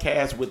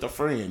podcast with a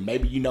friend.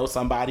 Maybe you know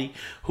somebody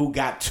who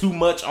got too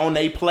much on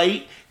their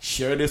plate.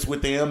 Share this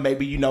with them.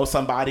 Maybe you know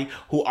somebody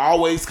who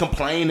always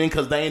complaining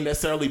because they ain't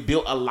necessarily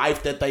built a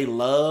life that they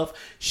love.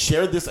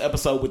 Share this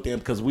episode with them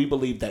because we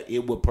believe that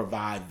it will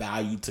provide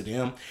value to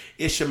them.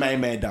 It's your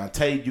main man,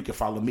 Dontae. You can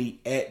follow me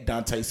at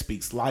Dontae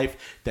Speaks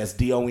Life. That's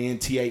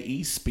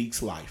DONTAE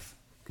Speaks Life.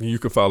 You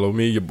can follow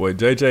me, your boy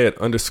JJ, at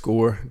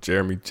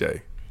 _Jeremy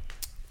J.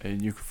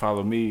 And you can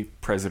follow me,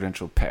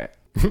 Presidential Pat.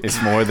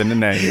 It's more than a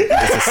name.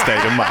 It's a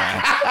state of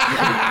mind.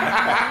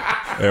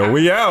 And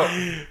we out.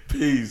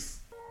 Peace.